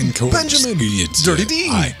 Yannick, Kim, and Cole. Benjamin, Dirty D,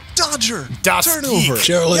 Aye. Dodger, Das Turnover, Geek,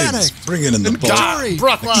 Cheryl Yannick, Ames, bring it in the and ball. Gary.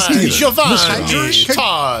 Brockline, Steven, Giovanni, Mr.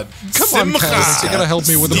 Todd, Come on, Kaz, you gotta help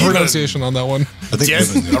me with the Steven. pronunciation on that one. I think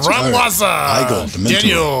Ramlaza, Igel, Dementor,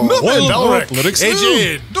 Daniel, Will, Belric, Lyrics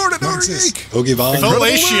AJ, Francis, Ogie Vaughn,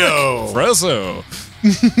 Felatio. Presso,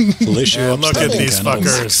 Felicio, Look at these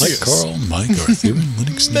fuckers. Mike Carl, Mike Arthurian,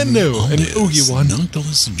 Linux, Menno, and Oogie One.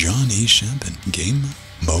 Noctilus, John E. Shemp, and Game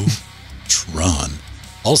Mo Tron.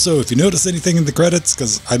 Also, if you notice anything in the credits,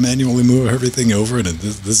 because I manually move everything over and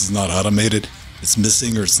this is not automated, it's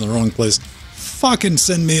missing or it's in the wrong place, fucking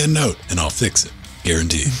send me a note and I'll fix it.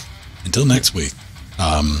 Guaranteed. Until next week,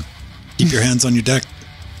 keep your hands on your deck.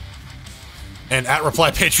 And at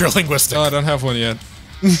reply Patriolinguistic. Oh, I don't have one yet.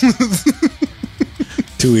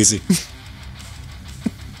 Too easy.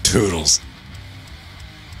 Toodles.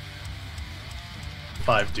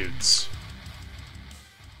 5 dudes.